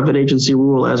vacatur of an agency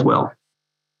rule as well?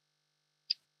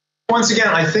 Once again,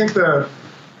 I think the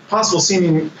possible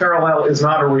seeming parallel is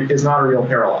not a real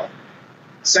parallel.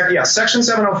 Section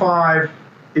 705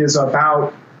 is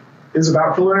about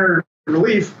preliminary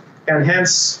relief, and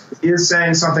hence is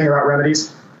saying something about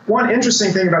remedies. One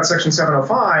interesting thing about Section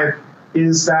 705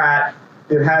 is that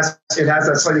it has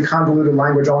that slightly convoluted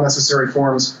language, all necessary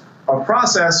forms of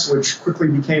process, which quickly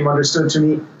became understood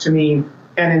to mean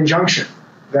an injunction.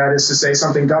 That is to say,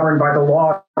 something governed by the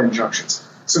law of injunctions.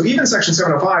 So even Section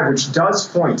 705, which does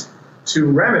point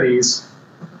to remedies,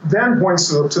 then points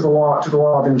to the law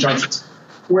of injunctions.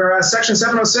 Whereas Section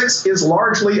 706 is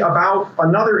largely about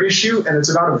another issue, and it's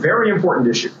about a very important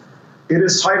issue. It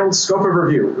is titled Scope of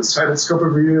Review. It was titled Scope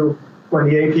of Review when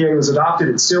the APA was adopted.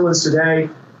 It still is today.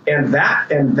 And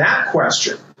that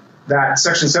question that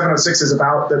Section 706 is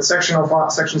about, that Section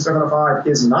 705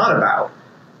 is not about,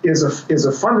 is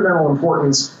of fundamental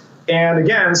importance, and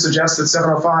again suggests that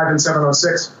 705 and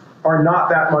 706 are not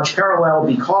that much parallel,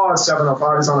 because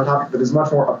 705 is on a topic that is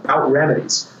much more about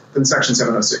remedies than Section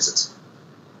 706 is.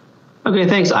 Okay,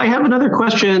 thanks. I have another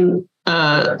question.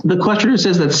 The questioner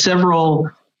says that several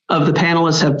of the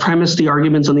panelists have premised the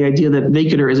arguments on the idea that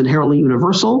vacatur is inherently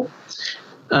universal,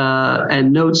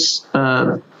 and notes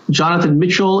Jonathan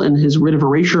Mitchell in his Writ of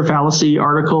Erasure Fallacy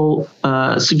article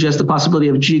suggests the possibility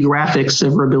of geographic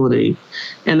severability.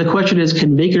 And the question is,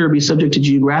 can vacatur be subject to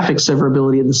geographic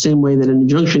severability in the same way that an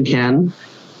injunction can?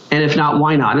 And if not,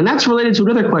 why not? And that's related to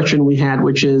another question we had,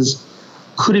 which is,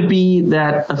 could it be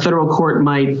that a federal court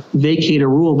might vacate a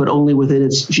rule, but only within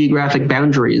its geographic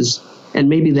boundaries? And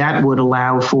maybe that would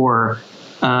allow for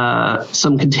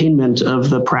some containment of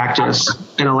the practice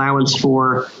and allowance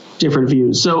for different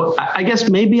views. So I guess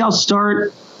maybe I'll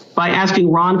start by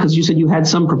asking Ron, because you said you had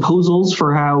some proposals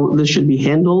for how this should be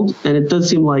handled. And it does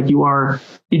seem like did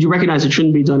you recognize it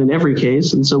shouldn't be done in every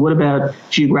case? And so what about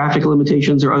geographic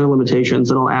limitations or other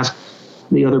limitations? And I'll ask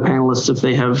the other panelists if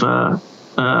they have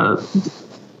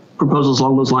proposals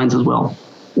along those lines as well.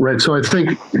 Right. So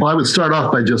I would start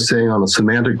off by just saying, on a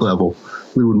semantic level,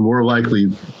 we would more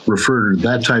likely refer to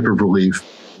that type of relief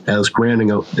as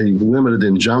granting a limited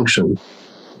injunction,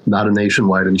 not a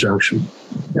nationwide injunction.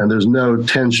 And there's no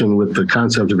tension with the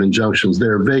concept of injunctions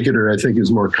there. Vacatur, I think,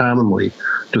 is more commonly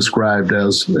described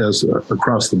as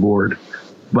across the board.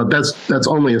 But that's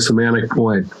only a semantic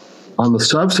point. On the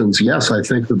substance, yes, I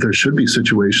think that there should be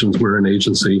situations where an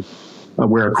agency,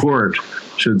 where a court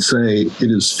should say it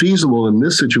is feasible in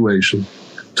this situation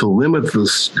to limit the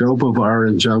scope of our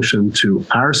injunction to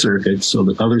our circuit so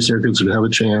that other circuits would have a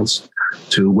chance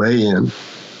to weigh in.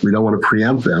 We don't want to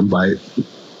preempt them by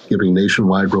giving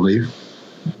nationwide relief.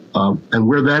 And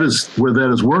where that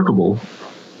is workable,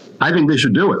 I think they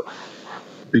should do it,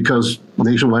 because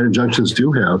nationwide injunctions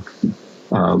do have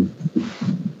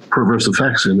perverse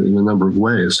effects in a number of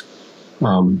ways.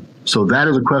 So that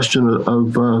is a question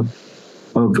of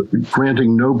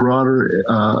granting no broader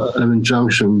an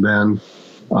injunction than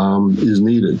is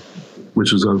needed,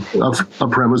 which is a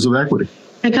premise of equity.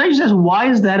 And can I just ask, why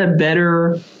is that a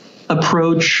better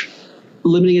approach,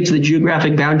 limiting it to the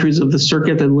geographic boundaries of the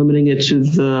circuit than limiting it to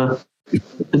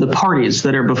the parties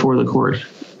that are before the court?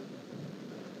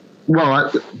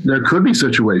 Well, there could be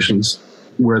situations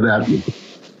where that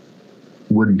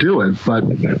would do it, but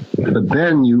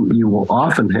then you will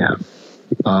often have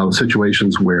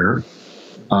situations where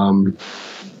the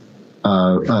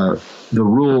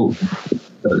rule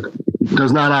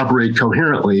does not operate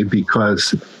coherently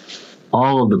because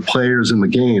all of the players in the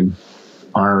game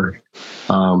are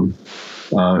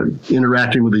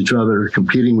interacting with each other,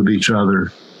 competing with each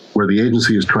other, where the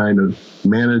agency is trying to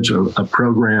manage a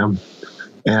program.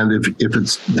 And if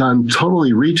it's done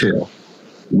totally retail,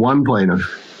 one plaintiff,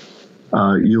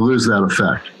 you lose that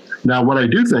effect. Now, what I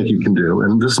do think you can do,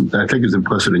 and this I think is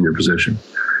implicit in your position,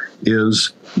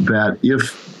 is that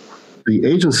if the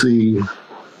agency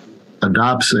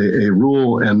adopts a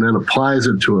rule and then applies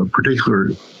it to a particular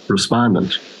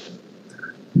respondent,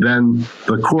 then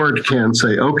the court can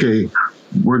say, okay,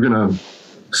 we're going to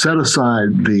set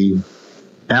aside the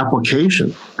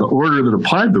application, the order that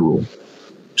applied the rule,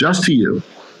 just to you.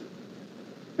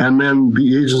 And then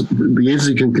the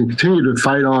agency can continue to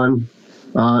fight on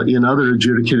in other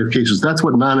adjudicative cases. That's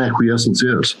what non-acquiescence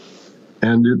is.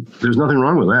 And there's nothing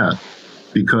wrong with that,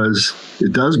 because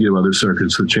it does give other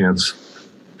circuits the chance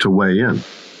to weigh in.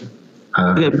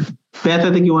 Okay. Beth,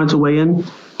 I think you wanted to weigh in.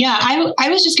 Yeah, I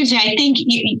was just going to say, I think,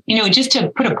 just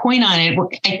to put a point on it,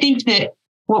 I think that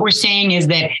what we're saying is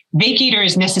that vacator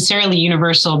is necessarily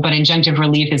universal, but injunctive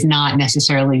relief is not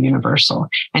necessarily universal.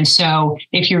 And so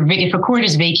if a court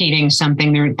is vacating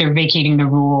something, they're vacating the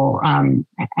rule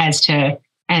as to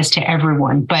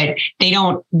everyone, but they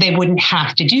wouldn't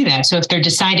have to do that. So if they're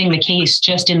deciding the case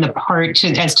just in the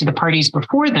as to the parties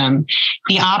before them,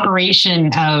 the operation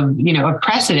of a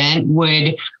precedent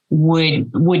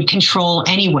would control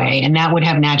anyway, and that would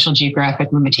have natural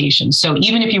geographic limitations. So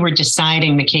even if you were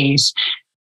deciding the case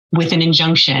with an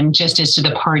injunction just as to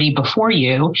the party before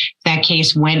you, that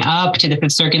case went up to the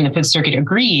Fifth Circuit and the Fifth Circuit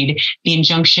agreed, the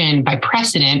injunction by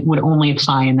precedent would only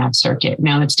apply in that circuit.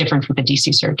 Now that's different for the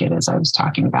DC Circuit, as I was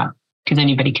talking about, because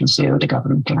anybody can sue the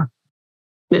government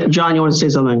there. John, you want to say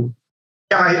something?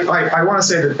 Yeah, I want to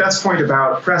say that Beth's point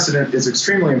about precedent is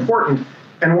extremely important.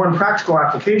 And one practical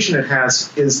application it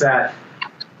has is that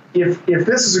if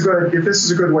this is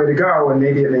a good way to go, and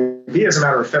maybe it may be as a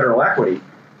matter of federal equity,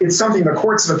 it's something the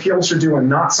courts of appeal should do and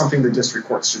not something the district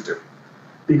courts should do,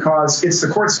 because it's the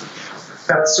courts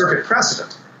that circuit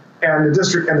precedent, and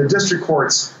the district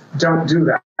courts don't do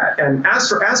that. And as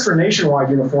for nationwide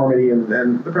uniformity and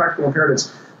the practical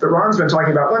imperatives that Ron's been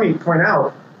talking about, let me point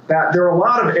out that there are a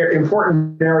lot of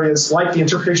important areas like the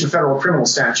interpretation of federal criminal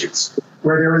statutes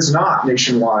where there is not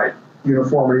nationwide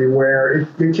uniformity, where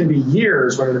it can be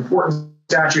years when an important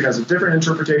statute has a different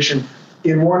interpretation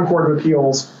in one court of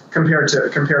appeals compared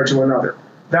to another.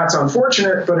 That's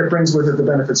unfortunate, but it brings with it the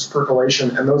benefits of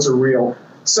percolation, and those are real.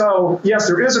 So yes,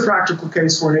 there is a practical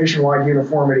case for nationwide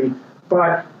uniformity,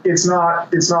 but it's not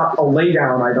a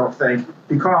laydown, I don't think,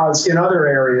 because in other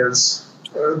areas,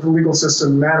 the legal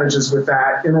system manages with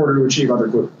that in order to achieve other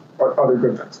good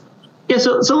things. Yeah,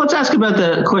 so let's ask about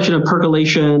the question of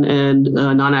percolation and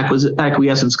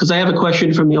non-acquiescence, because I have a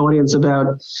question from the audience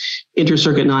about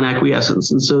inter-circuit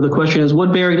non-acquiescence. And so the question is,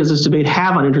 what bearing does this debate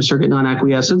have on inter-circuit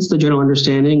non-acquiescence? The general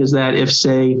understanding is that if,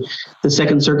 say, the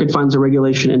Second Circuit finds a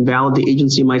regulation invalid, the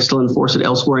agency might still enforce it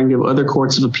elsewhere and give other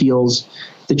courts of appeals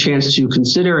the chance to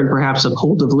consider and perhaps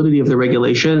uphold the validity of the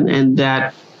regulation, and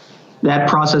that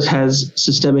process has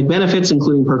systemic benefits,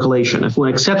 including percolation. If one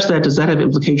accepts that, does that have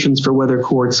implications for whether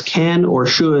courts can or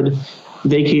should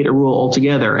vacate a rule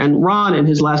altogether? And Ron, in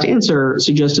his last answer,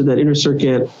 suggested that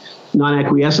inter-circuit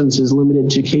non-acquiescence is limited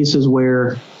to cases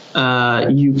where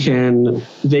you can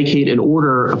vacate an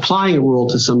order applying a rule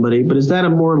to somebody. But is that a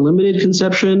more limited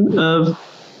conception of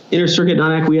inter-circuit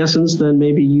non-acquiescence than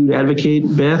maybe you'd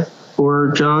advocate, Beth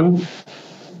or John?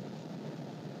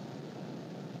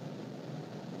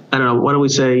 I don't know. Why don't we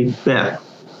say Beth?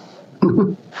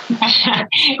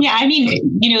 Yeah, I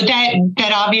mean,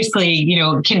 that obviously,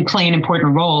 can play an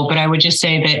important role, but I would just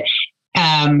say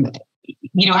that,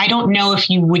 I don't know if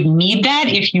you would need that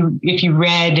if you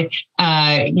read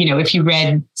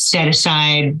set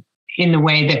aside in the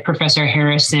way that Professor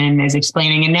Harrison is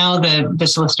explaining, and now the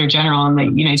Solicitor General in the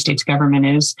United States government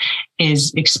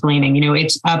is explaining.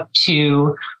 It's up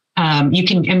to you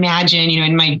can imagine.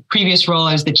 In my previous role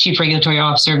as the Chief Regulatory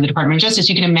Officer of the Department of Justice,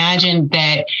 you can imagine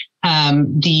that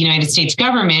the United States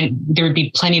government, there would be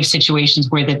plenty of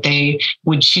situations where that they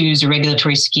would choose a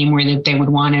regulatory scheme where that they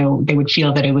would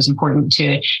feel that it was important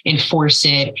to enforce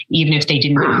it, even if they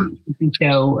didn't do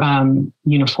so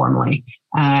uniformly.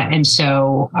 And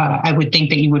so I would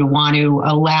think that you would want to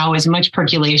allow as much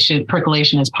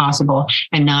percolation as possible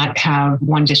and not have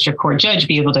one district court judge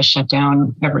be able to shut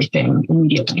down everything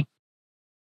immediately.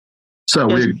 So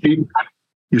you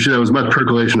should have as much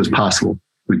percolation as possible.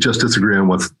 We just disagree on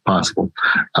what's possible.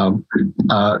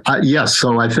 Yes,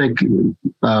 so I think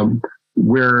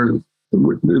where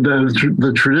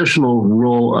the traditional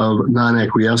role of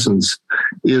non-acquiescence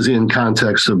is in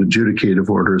context of adjudicative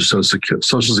orders, so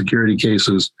Social Security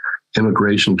cases,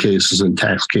 immigration cases, and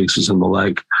tax cases and the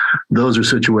like. Those are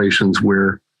situations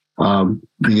where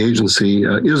the agency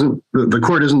the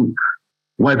court isn't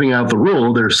wiping out the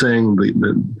rule. They're saying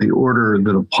the order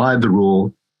that applied the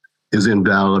rule is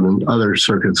invalid, and other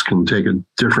circuits can take a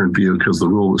different view because the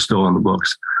rule is still on the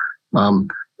books. On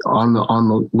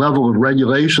the level of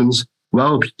regulations,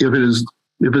 well,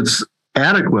 if it's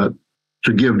adequate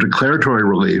to give declaratory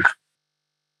relief,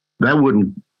 that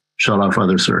wouldn't shut off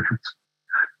other circuits.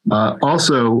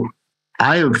 Also,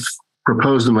 I have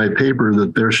proposed in my paper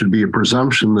that there should be a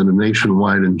presumption that a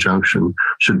nationwide injunction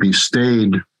should be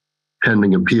stayed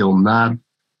pending appeal, not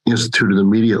instituted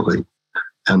immediately.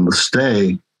 And the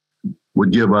stay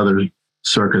would give other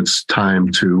circuits time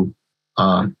to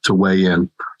weigh in.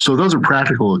 So those are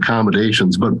practical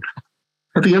accommodations. But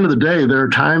at the end of the day, there are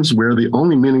times where the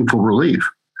only meaningful relief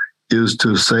is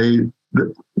to say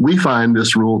that we find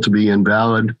this rule to be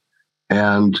invalid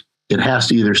and it has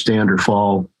to either stand or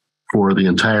fall for the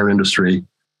entire industry.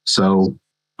 So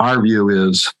our view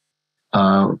is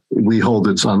we hold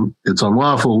it's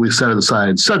unlawful. We set it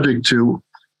aside, subject to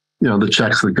the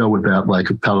checks that go with that, like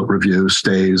appellate review,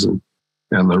 stays,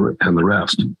 and the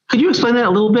rest. Could you explain that a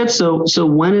little bit? So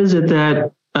when is it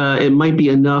that it might be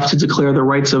enough to declare the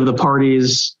rights of the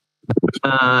parties,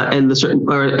 and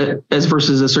as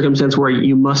versus a circumstance where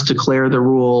you must declare the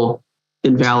rule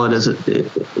invalid?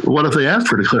 What if they ask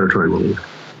for declaratory relief,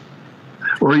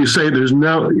 or you say there's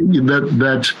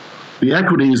that the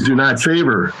equities do not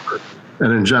favor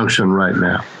an injunction right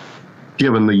now,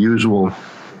 given the usual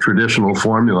traditional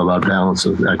formula about balance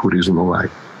of equities and the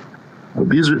like?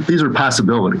 These are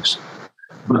possibilities,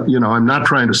 but I'm not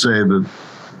trying to say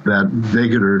that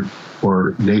vacater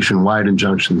or nationwide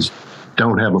injunctions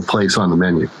don't have a place on the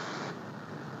menu.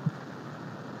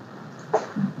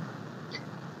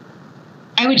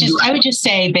 I would just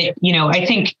say that I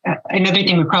think another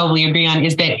thing we probably agree on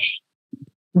is that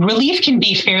relief can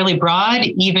be fairly broad,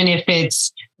 even if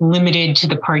it's limited to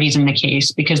the parties in the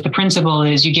case, because the principle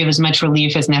is you give as much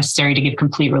relief as necessary to give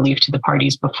complete relief to the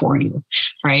parties before you,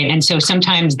 right? And so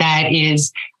sometimes that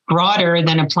is broader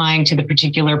than applying to the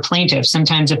particular plaintiff.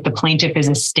 Sometimes if the plaintiff is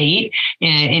a state,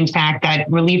 in fact, that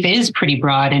relief is pretty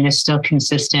broad and is still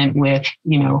consistent with,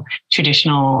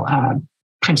 traditional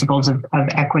principles of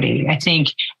equity. I think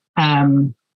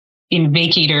in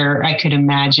vacator, I could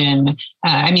imagine,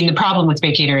 the problem with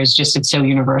vacator is just it's so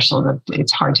universal that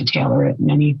it's hard to tailor it in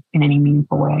any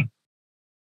meaningful way.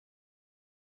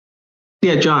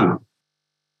 Yeah, John.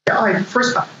 Yeah,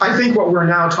 I think what we're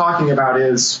now talking about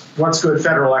is what's good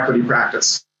federal equity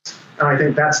practice. And I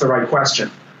think that's the right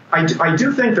question. I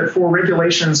do think that for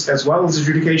regulations as well as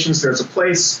adjudications, there's a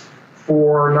place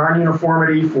for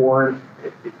non-uniformity, for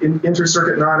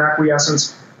inter-circuit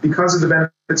non-acquiescence because of the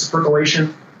benefits of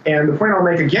percolation. And the point I'll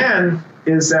make again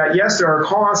is that, yes, there are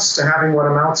costs to having what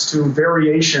amounts to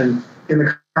variation in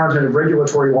the content of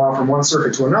regulatory law from one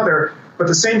circuit to another, but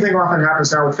the same thing often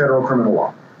happens now with federal criminal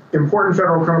law. Important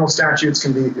federal criminal statutes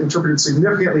can be interpreted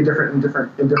significantly different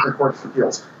in different courts of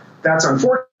appeals. That's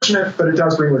unfortunate, but it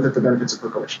does bring with it the benefits of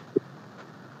percolation.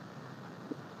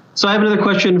 So I have another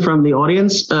question from the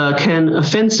audience. Can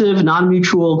offensive,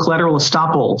 non-mutual collateral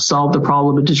estoppel solve the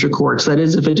problem of district courts? That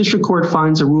is, if a district court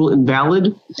finds a rule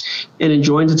invalid and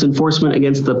enjoins its enforcement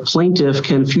against the plaintiff,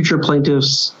 can future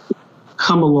plaintiffs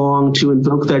come along to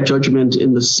invoke that judgment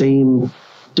in the same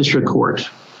district court?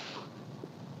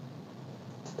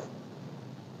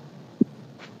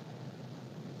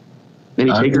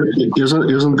 Any takers?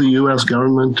 Isn't the U.S.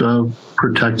 government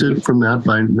protected from that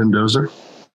by Mendoza?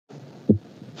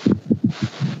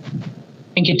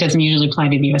 I think it doesn't usually apply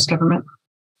to the U.S. government.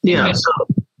 Yeah.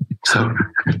 So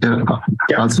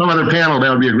on some other panel, that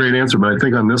would be a great answer, but I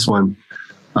think on this one,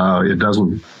 it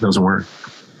doesn't work.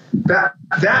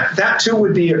 That too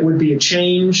would be a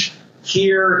change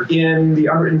here in the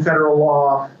unwritten federal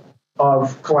law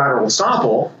of collateral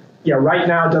estoppel. Yeah, right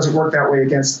now it doesn't work that way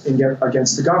against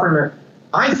the government.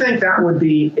 I think that would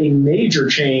be a major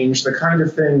change, the kind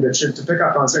of thing that should, to pick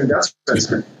up on saying that's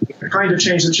the kind of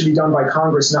change that should be done by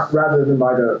Congress, rather than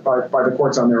by the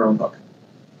courts on their own hook.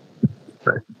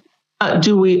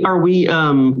 Are we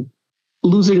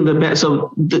losing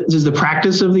does the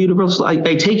practice of the universal,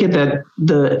 I take it that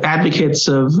the advocates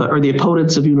of, or the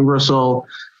opponents of universal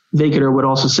vacatur would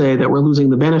also say that we're losing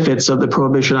the benefits of the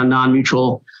prohibition on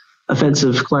non-mutual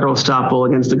offensive collateral estoppel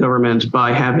against the government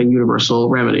by having universal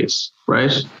remedies,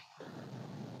 right?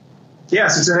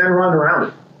 Yes, it's an end run around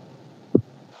it.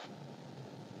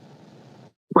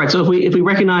 Right. So if we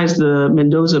recognize the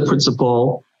Mendoza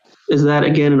principle, is that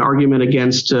again an argument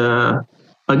against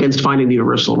finding the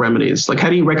universal remedies? Like, how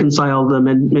do you reconcile the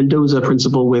Mendoza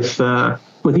principle with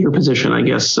your position, I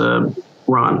guess,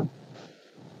 Ron?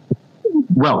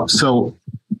 Well, so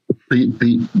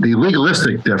the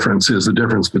legalistic difference is the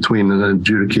difference between an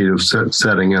adjudicative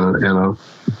setting and a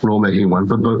rulemaking one.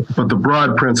 But the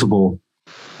broad principle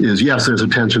is, yes, there's a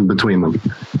tension between them,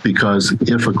 because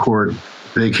if a court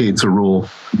vacates a rule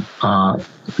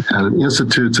and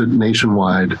institutes it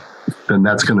nationwide, then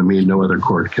that's going to mean no other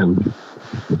court can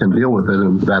deal with it,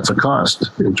 and that's a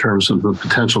cost in terms of the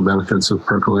potential benefits of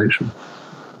percolation.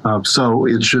 So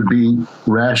it should be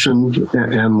rationed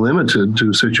and limited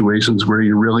to situations where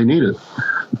you really need it.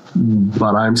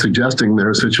 But I'm suggesting there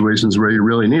are situations where you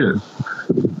really need it,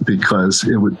 because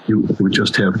it would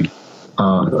just have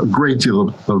a great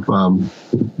deal of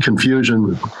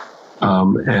confusion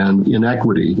and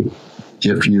inequity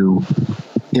if you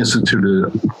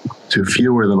instituted it to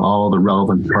fewer than all of the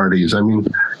relevant parties. I mean,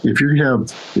 if you have,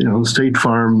 State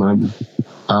Farm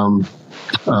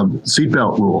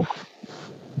seatbelt rule,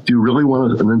 do you really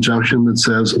want an injunction that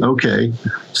says, okay,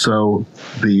 so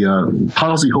the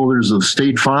policyholders of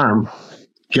State Farm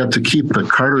get to keep the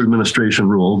Carter administration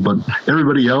rule, but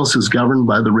everybody else is governed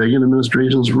by the Reagan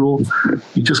administration's rule?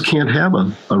 You just can't have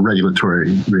a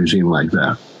regulatory regime like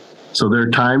that. So there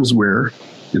are times where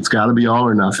it's got to be all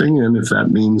or nothing, and if that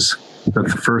means that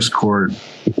the first court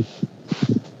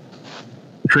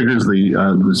triggers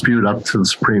the dispute up to the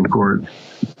Supreme Court,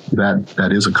 that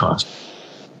is a cost.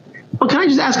 Well, can I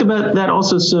just ask about that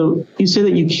also? So you say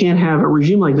that you can't have a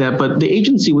regime like that, but the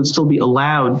agency would still be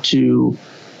allowed to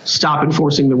stop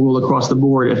enforcing the rule across the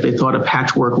board if they thought a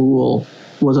patchwork rule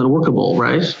was unworkable,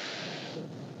 right?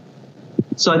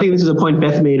 So I think this is a point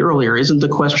Beth made earlier. Isn't the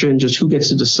question just who gets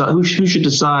to decide, who should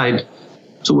decide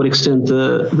to what extent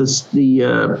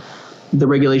the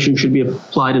regulation should be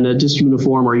applied in a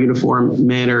disuniform or uniform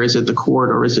manner? Is it the court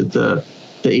or is it the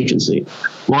agency?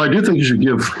 Well, I do think you should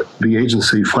give the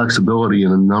agency flexibility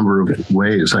in a number of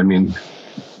ways. I mean,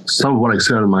 some of what I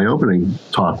said in my opening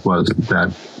talk was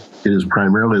that it is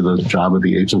primarily the job of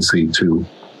the agency to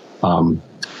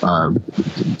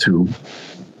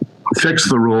fix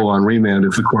the rule on remand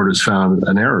if the court has found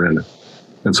an error in it.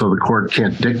 And so the court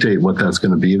can't dictate what that's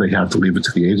going to be. They have to leave it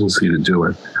to the agency to do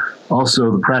it.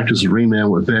 Also, the practice of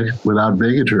remand without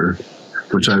vacatur,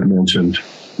 which I've mentioned,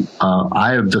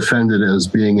 I have defended as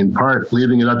being in part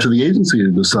leaving it up to the agency to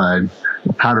decide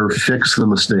how to fix the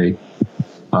mistake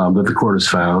that the court has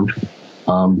found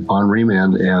on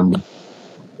remand. And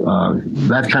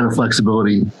that kind of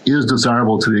flexibility is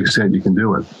desirable to the extent you can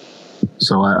do it.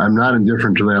 So I'm not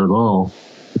indifferent to that at all.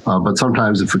 But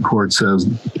sometimes if the court says,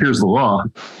 here's the law,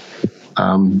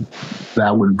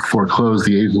 that would foreclose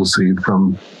the agency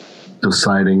from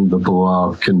deciding that the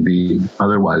law can be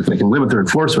otherwise. They can limit their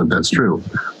enforcement, that's true,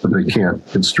 but they can't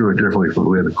construe it differently from the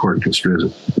way the court construes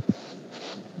it.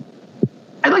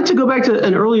 I'd like to go back to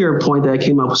an earlier point that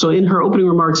came up. So in her opening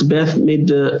remarks, Beth made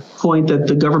the point that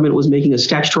the government was making a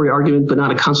statutory argument, but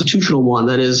not a constitutional one.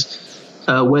 That is,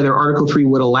 whether Article 3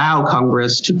 would allow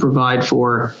Congress to provide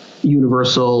for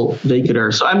universal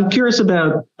vacatur. So I'm curious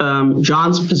about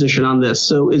John's position on this.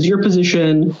 So is your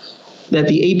position that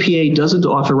the APA doesn't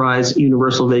authorize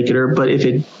universal vacatur, but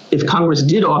if Congress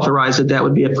did authorize it, that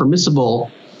would be a permissible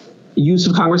use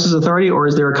of Congress's authority, or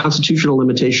is there a constitutional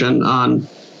limitation on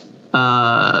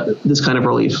this kind of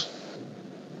relief?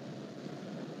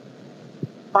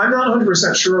 I'm not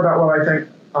 100% sure about what I think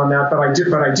on that, but I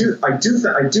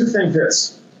do think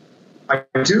this. I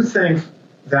do think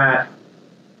that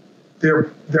there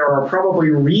are probably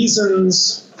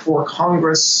reasons for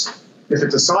Congress, if it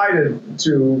decided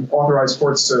to authorize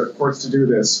courts to do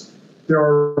this, there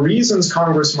are reasons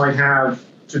Congress might have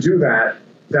to do that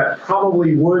that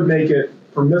probably would make it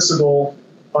permissible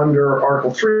under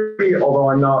Article 3, although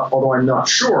I'm not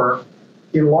sure,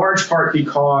 in large part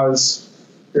because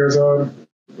there's a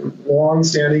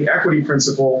long-standing equity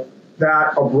principle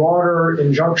that a broader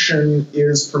injunction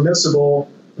is permissible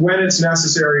when it's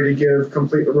necessary to give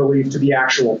complete relief to the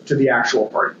actual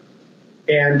party.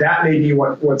 And that may be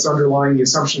what's underlying the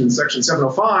assumption in Section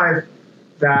 705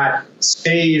 that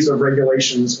stays of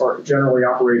regulations are generally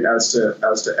operate as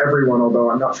to everyone, although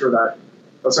I'm not sure that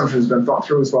assumption has been thought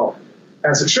through as well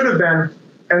as it should have been.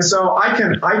 And so I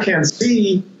can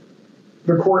see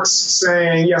the courts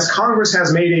saying, yes, Congress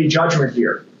has made a judgment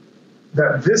here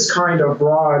that this kind of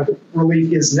broad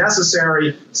relief is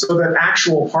necessary so that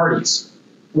actual parties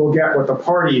will get what the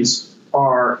parties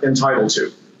are entitled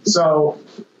to. So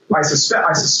I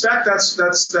suspect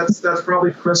that's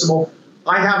probably permissible.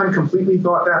 I haven't completely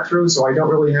thought that through, so I don't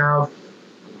really have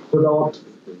developed.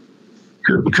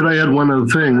 Could I add one other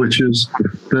thing, which is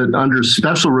that under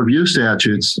special review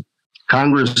statutes,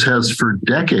 Congress has for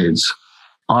decades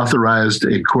authorized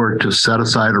a court to set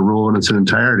aside a rule in its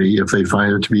entirety if they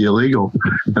find it to be illegal.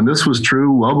 And this was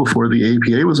true well before the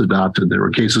APA was adopted. There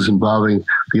were cases involving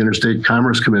the Interstate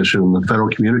Commerce Commission and the Federal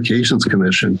Communications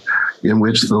Commission in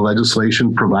which the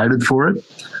legislation provided for it.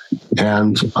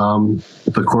 And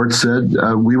the court said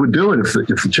we would do it if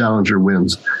the challenger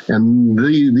wins. And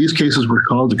these cases were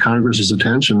called to Congress's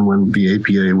attention when the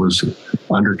APA was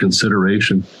under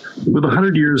consideration. With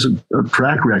 100 years of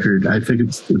track record, I think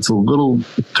it's a little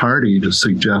tardy to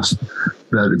suggest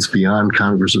that it's beyond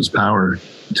Congress's power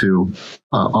to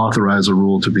authorize a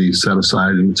rule to be set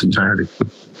aside in its entirety.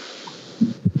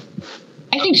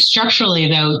 I think structurally,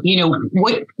 though,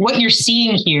 what you're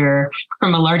seeing here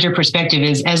from a larger perspective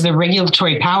is as the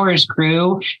regulatory powers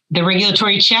grew, the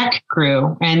regulatory check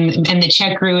grew, and the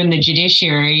check grew in the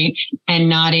judiciary and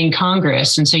not in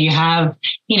Congress. And so you have,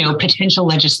 potential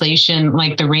legislation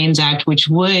like the REINS Act, which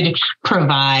would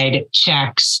provide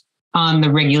checks on the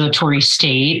regulatory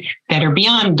state that are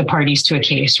beyond the parties to a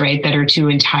case, right? That are to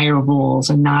entire rules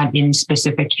and not in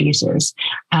specific cases.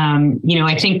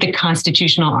 I think the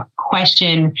constitutional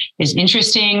question is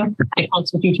interesting. The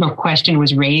constitutional question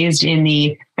was raised in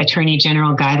the Attorney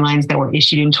General guidelines that were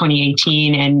issued in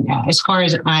 2018. And as far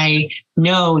as I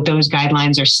know, those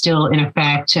guidelines are still in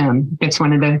effect. That's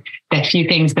one of the few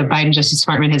things the Biden Justice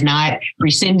Department has not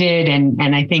rescinded. And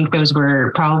I think those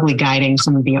were probably guiding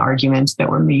some of the arguments that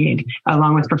were made,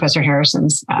 along with Professor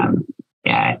Harrison's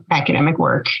academic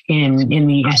work in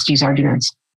the SG's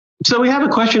arguments. So we have a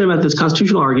question about this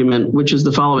constitutional argument, which is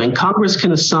the following. Congress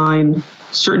can assign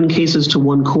certain cases to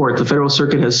one court. The Federal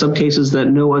Circuit has some cases that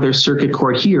no other circuit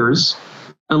court hears.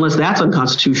 Unless that's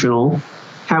unconstitutional,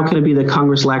 how can it be that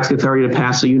Congress lacks the authority to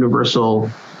pass a universal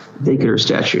vacatur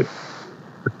statute?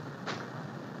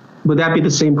 Would that be the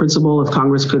same principle if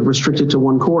Congress could restrict it to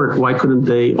one court? Why couldn't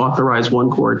they authorize one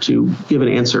court to give an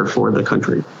answer for the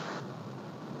country?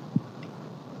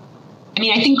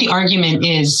 I think the argument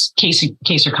is case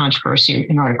or controversy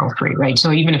in Article 3, right?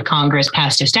 So even if Congress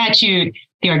passed a statute,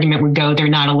 the argument would go they're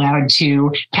not allowed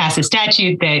to pass a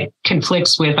statute that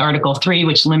conflicts with Article 3,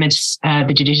 which limits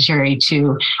the judiciary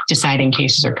to deciding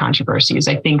cases or controversies.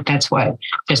 I think that's what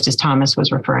Justice Thomas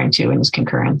was referring to in his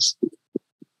concurrence.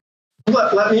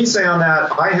 Let me say on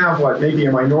that, I have maybe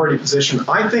a minority position.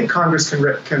 I think Congress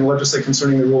can legislate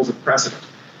concerning the rules of precedent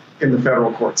in the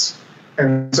federal courts.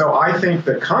 And so I think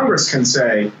that Congress can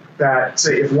say that,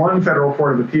 if one federal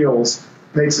court of appeals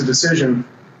makes a decision,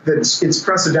 that it's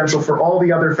precedential for all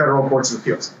the other federal courts of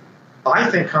appeals. I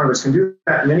think Congress can do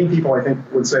that. Many people, I think,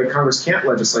 would say Congress can't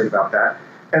legislate about that.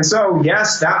 And so,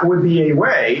 yes, that would be a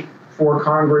way for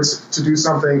Congress to do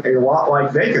something a lot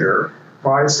like vacatur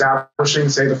by establishing,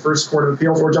 say, the first court of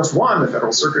appeals, or just one, the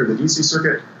Federal Circuit or the D.C.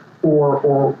 Circuit,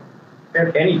 or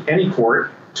any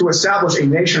court, to establish a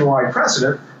nationwide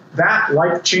precedent. That,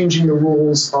 like changing the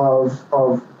rules of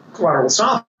collateral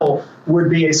estoppel, would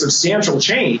be a substantial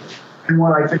change in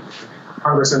what I think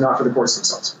Congress and not for the courts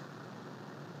themselves.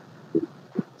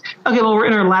 Okay, well, we're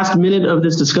in our last minute of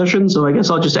this discussion, so I guess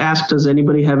I'll just ask, does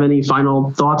anybody have any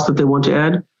final thoughts that they want to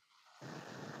add?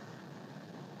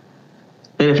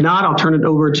 And if not, I'll turn it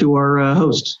over to our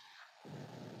host.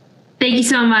 Thank you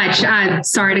so much.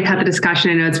 Sorry to cut the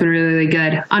discussion. I know it's been really, really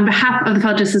good. On behalf of the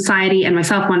Federal Justice Society and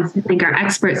myself, I want to thank our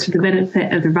experts for the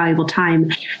benefit of their valuable time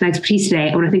and expertise today.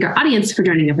 I want to thank our audience for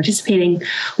joining and participating.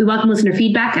 We welcome listener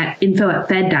feedback at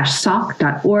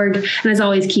info@fed-soc.org. And as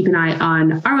always, keep an eye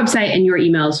on our website and your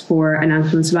emails for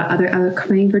announcements about other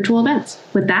upcoming virtual events.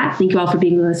 With that, thank you all for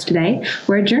being with us today.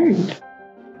 We're adjourned.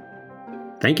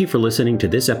 Thank you for listening to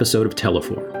this episode of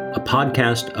Teleform, a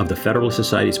podcast of the Federalist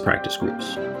Society's practice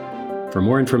groups. For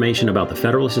more information about the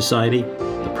Federalist Society,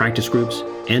 the practice groups,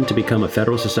 and to become a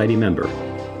Federalist Society member,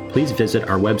 please visit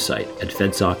our website at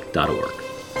fedsoc.org.